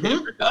 I'm sorry, I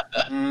forgot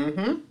that.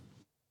 Mm-hmm.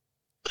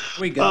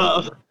 We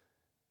go.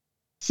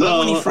 So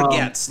when he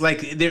forgets,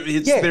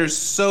 there's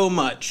so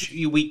much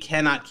we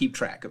cannot keep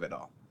track of it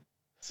all.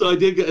 So I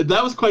did.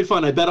 That was quite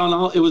fun. I bet on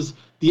all. It was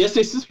the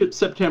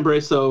September,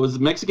 so it was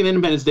Mexican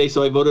Independence Day.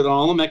 So I voted on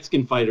all the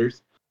Mexican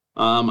fighters.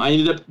 I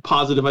ended up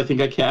positive. I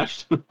think I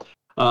cashed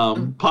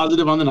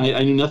positive on the night.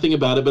 I knew nothing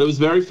about it, but it was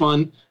very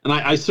fun. And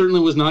I certainly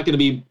was not going to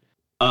be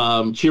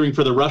cheering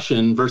for the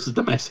Russian versus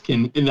the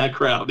Mexican in that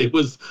crowd. It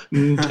was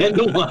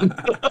 10-1.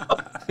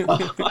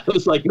 I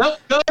was like, no,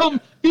 go,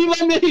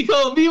 Viva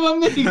Mexico, Viva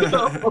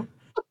Mexico.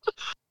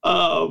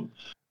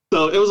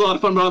 So it was a lot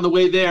of fun. But on the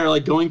way there,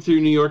 like going through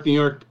New York,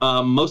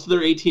 most of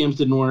their ATMs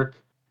didn't work.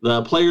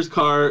 The Players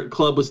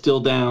Club was still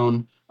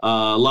down.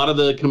 A lot of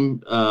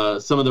the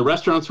some of the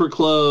restaurants were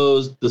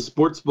closed. The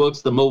sports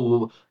books, the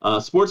mobile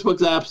sports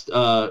books apps,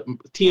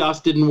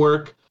 TIOS didn't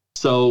work.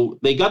 So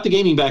they got the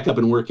gaming back up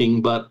and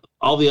working, but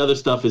all the other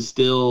stuff is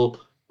still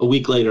a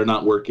week later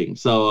not working.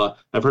 So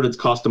I've heard it's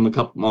cost them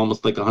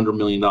almost like $100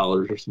 million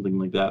or something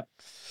like that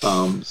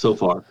so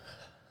far.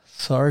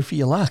 Sorry for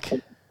your luck.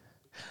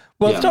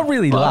 Well, it's not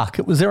really luck.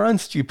 It was their own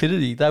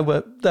stupidity. They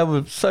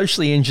were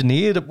socially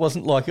engineered. It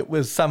wasn't like it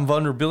was some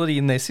vulnerability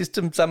in their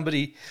system.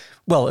 It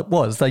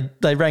was.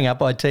 They rang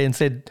up IT and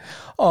said,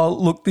 "Oh,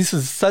 look, this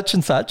is such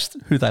and such,"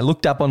 who they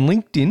looked up on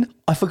LinkedIn.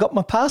 "I forgot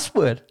my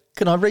password.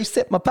 Can I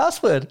reset my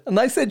password?" And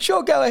they said,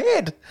 "Sure, go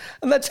ahead."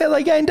 And that's how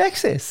they gained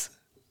access.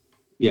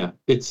 Yeah,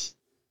 it's.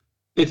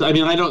 I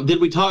mean, did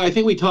we talk? I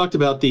think we talked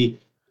about the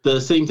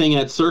same thing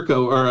at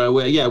Serco,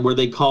 where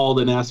they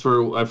called and asked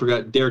for, I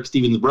forgot, Derek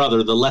Stevens'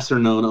 brother, the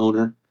lesser-known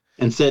owner,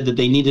 and said that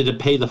they needed to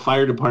pay the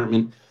fire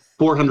department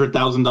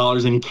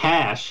 $400,000 in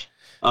cash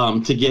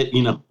to get,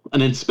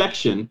 an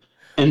inspection,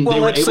 and they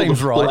were able to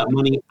pull that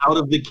money out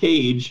of the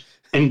cage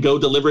and go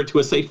deliver it to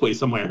a Safeway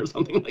somewhere or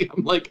something like that.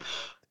 I'm like,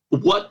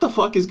 what the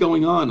fuck is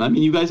going on? I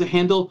mean, you guys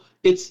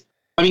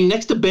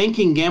next to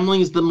banking,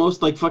 gambling is the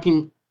most like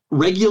fucking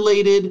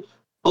regulated,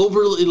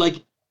 overly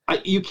like.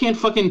 You can't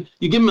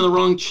you give them the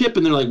wrong chip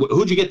and they're like,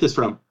 who'd you get this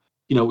from?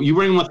 You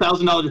bring them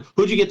 $1,000.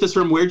 Who'd you get this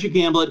from? Where'd you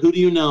gamble it? Who do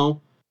you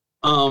know?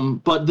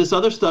 But this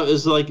other stuff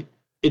is like,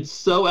 it's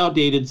so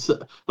outdated. So,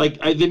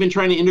 they've been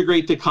trying to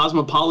integrate the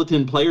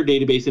Cosmopolitan player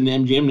database into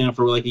MGM now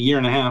for like a year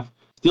and a half.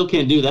 Still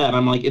can't do that.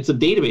 I'm like, it's a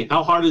database.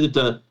 How hard is it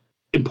to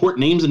import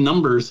names and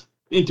numbers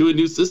into a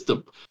new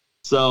system?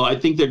 So I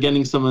think they're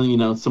getting some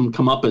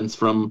comeuppance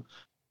from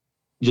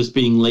just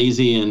being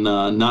lazy and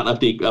not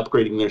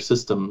upgrading their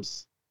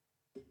systems.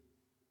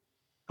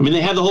 I mean,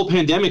 they had the whole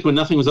pandemic when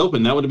nothing was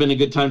open. That would have been a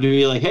good time to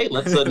be like, hey,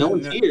 let's no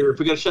one's here. If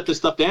we got to shut this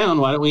stuff down,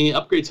 why don't we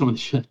upgrade some of the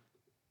shit?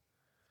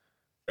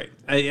 Right.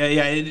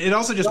 It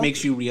also just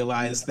makes you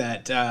realize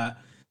that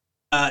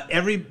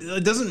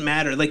it doesn't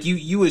matter. Like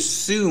you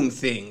assume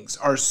things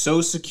are so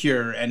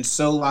secure and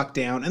so locked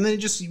down, and then you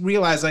just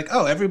realize like,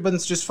 oh,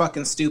 everyone's just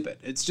fucking stupid.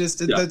 It's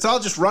just it's all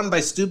just run by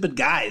stupid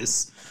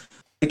guys.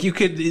 Like you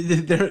could,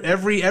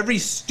 every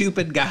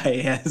stupid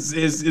guy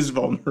is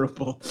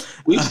vulnerable.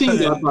 We've seen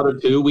Godfather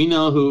 2. We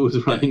know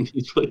who's running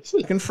these places.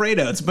 Fucking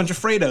Fredo. It's a bunch of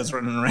Fredos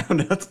running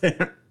around out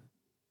there.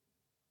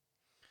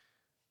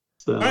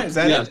 So, all right, is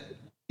that it?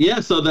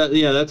 Yeah. So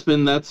that's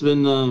been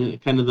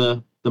kind of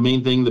the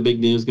main thing, the big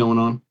news going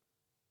on.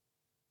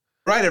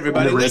 Right,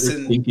 everybody,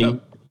 listen.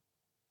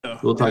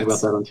 We'll talk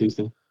about that on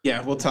Tuesday.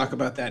 Yeah, we'll talk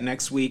about that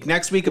next week.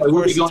 Next week, of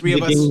course, the three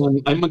of us.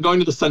 I'm going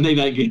to the Sunday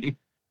night game.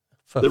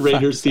 The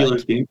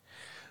Raiders-Steelers game.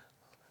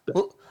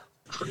 Well,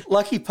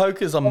 Lucky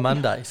Poker's on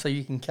Monday, so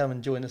you can come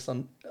and join us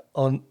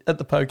on at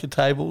the poker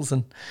tables,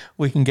 and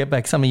we can get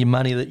back some of your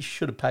money that you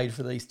should have paid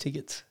for these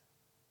tickets.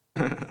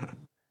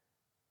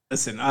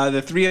 Listen,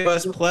 the three of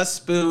us plus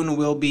Spoon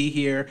will be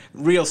here.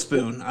 Real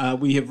Spoon.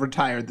 We have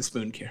retired the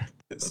Spoon character.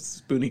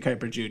 Spoonie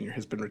Kuiper Jr.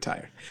 has been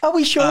retired. Are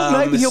we sure?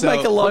 Maybe he'll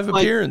make a live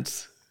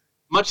appearance.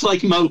 Much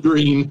like Mo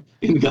Green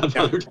in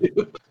Godfather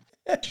 2.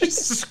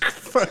 Jesus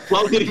Christ.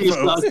 While getting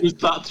his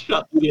thoughts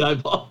shot through the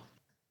eyeball.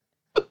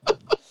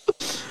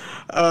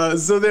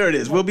 So there it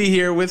is. We'll be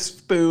here with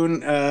Spoon.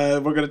 We're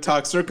going to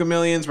talk Circa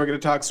Millions. We're going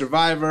to talk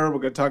Survivor. We're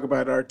going to talk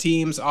about our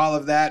teams, all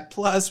of that.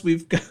 Plus,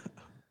 we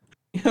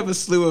have a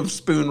slew of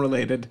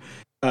Spoon-related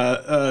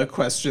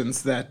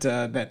questions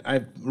that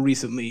I've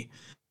recently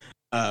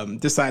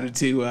decided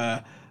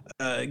to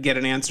get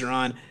an answer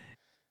on.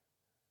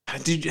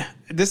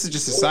 This is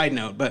just a side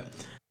note, but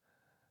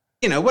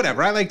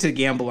whatever. I like to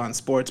gamble on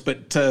sports,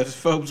 but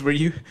folks, were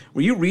you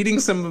reading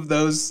some of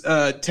those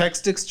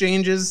text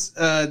exchanges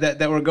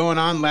that were going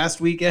on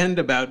last weekend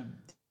about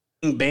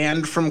being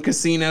banned from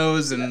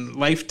casinos and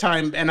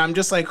lifetime? And I'm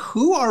just like,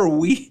 who are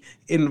we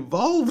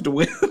involved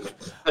with?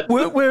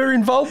 We're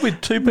involved with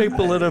two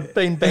people that have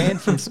been banned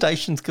from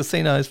Stations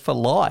casinos for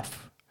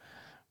life.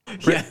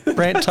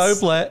 Brant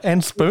Tobler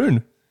and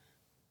Spoon.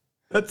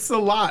 That's a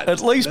lot.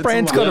 At least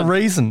Brant's got a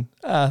reason.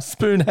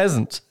 Spoon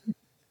hasn't.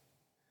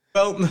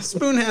 Well,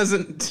 Spoon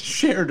hasn't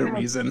shared a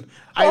reason.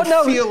 I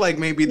feel like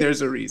maybe there's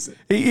a reason.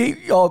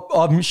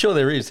 I'm sure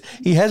there is.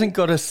 He hasn't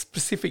got a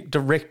specific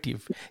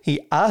directive.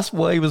 He asked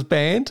why he was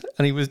banned,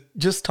 and he was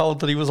just told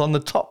that he was on the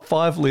top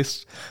 5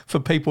 list for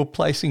people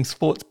placing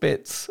sports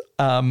bets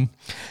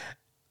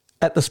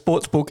at the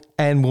sports book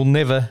and will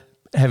never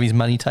have his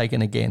money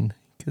taken again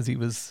because he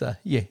was,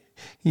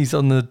 he's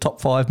on the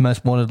top 5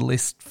 most wanted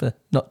list for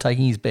not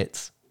taking his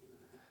bets.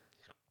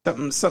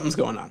 Something's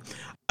going on.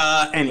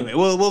 Anyway,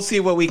 we'll see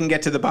what we can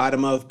get to the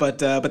bottom of, but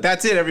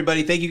that's it,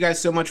 everybody. Thank you guys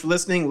so much for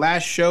listening.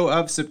 Last show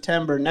of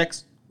September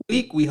next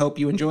week. We hope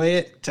you enjoy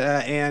it,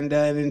 and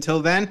until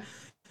then,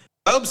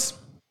 Bobes.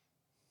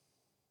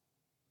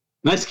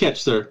 Nice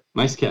catch, sir.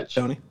 Nice catch,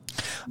 Tony.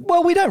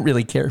 Well, we don't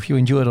really care if you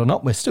enjoy it or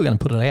not. We're still going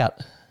to put it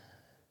out.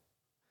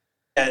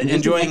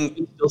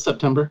 Enjoying still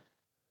September.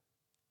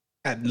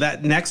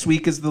 That next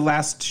week is the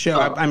last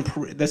show.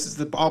 This is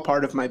all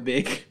part of my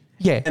big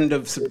end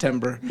of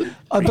September.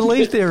 I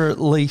believe there are at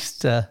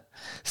least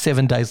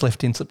 7 days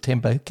left in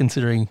September,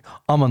 considering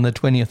I'm on the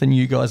 20th and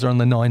you guys are on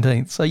the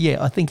 19th. So,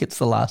 yeah, I think it's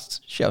the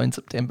last show in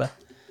September.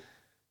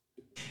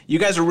 You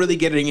guys are really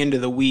getting into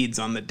the weeds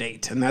on the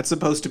date, and that's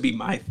supposed to be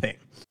my thing.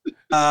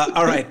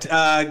 All right.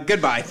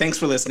 Goodbye. Thanks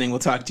for listening. We'll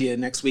talk to you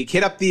next week.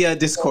 Hit up the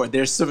Discord.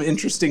 There's some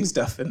interesting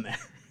stuff in there.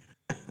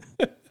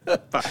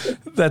 Bye.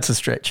 That's a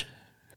stretch.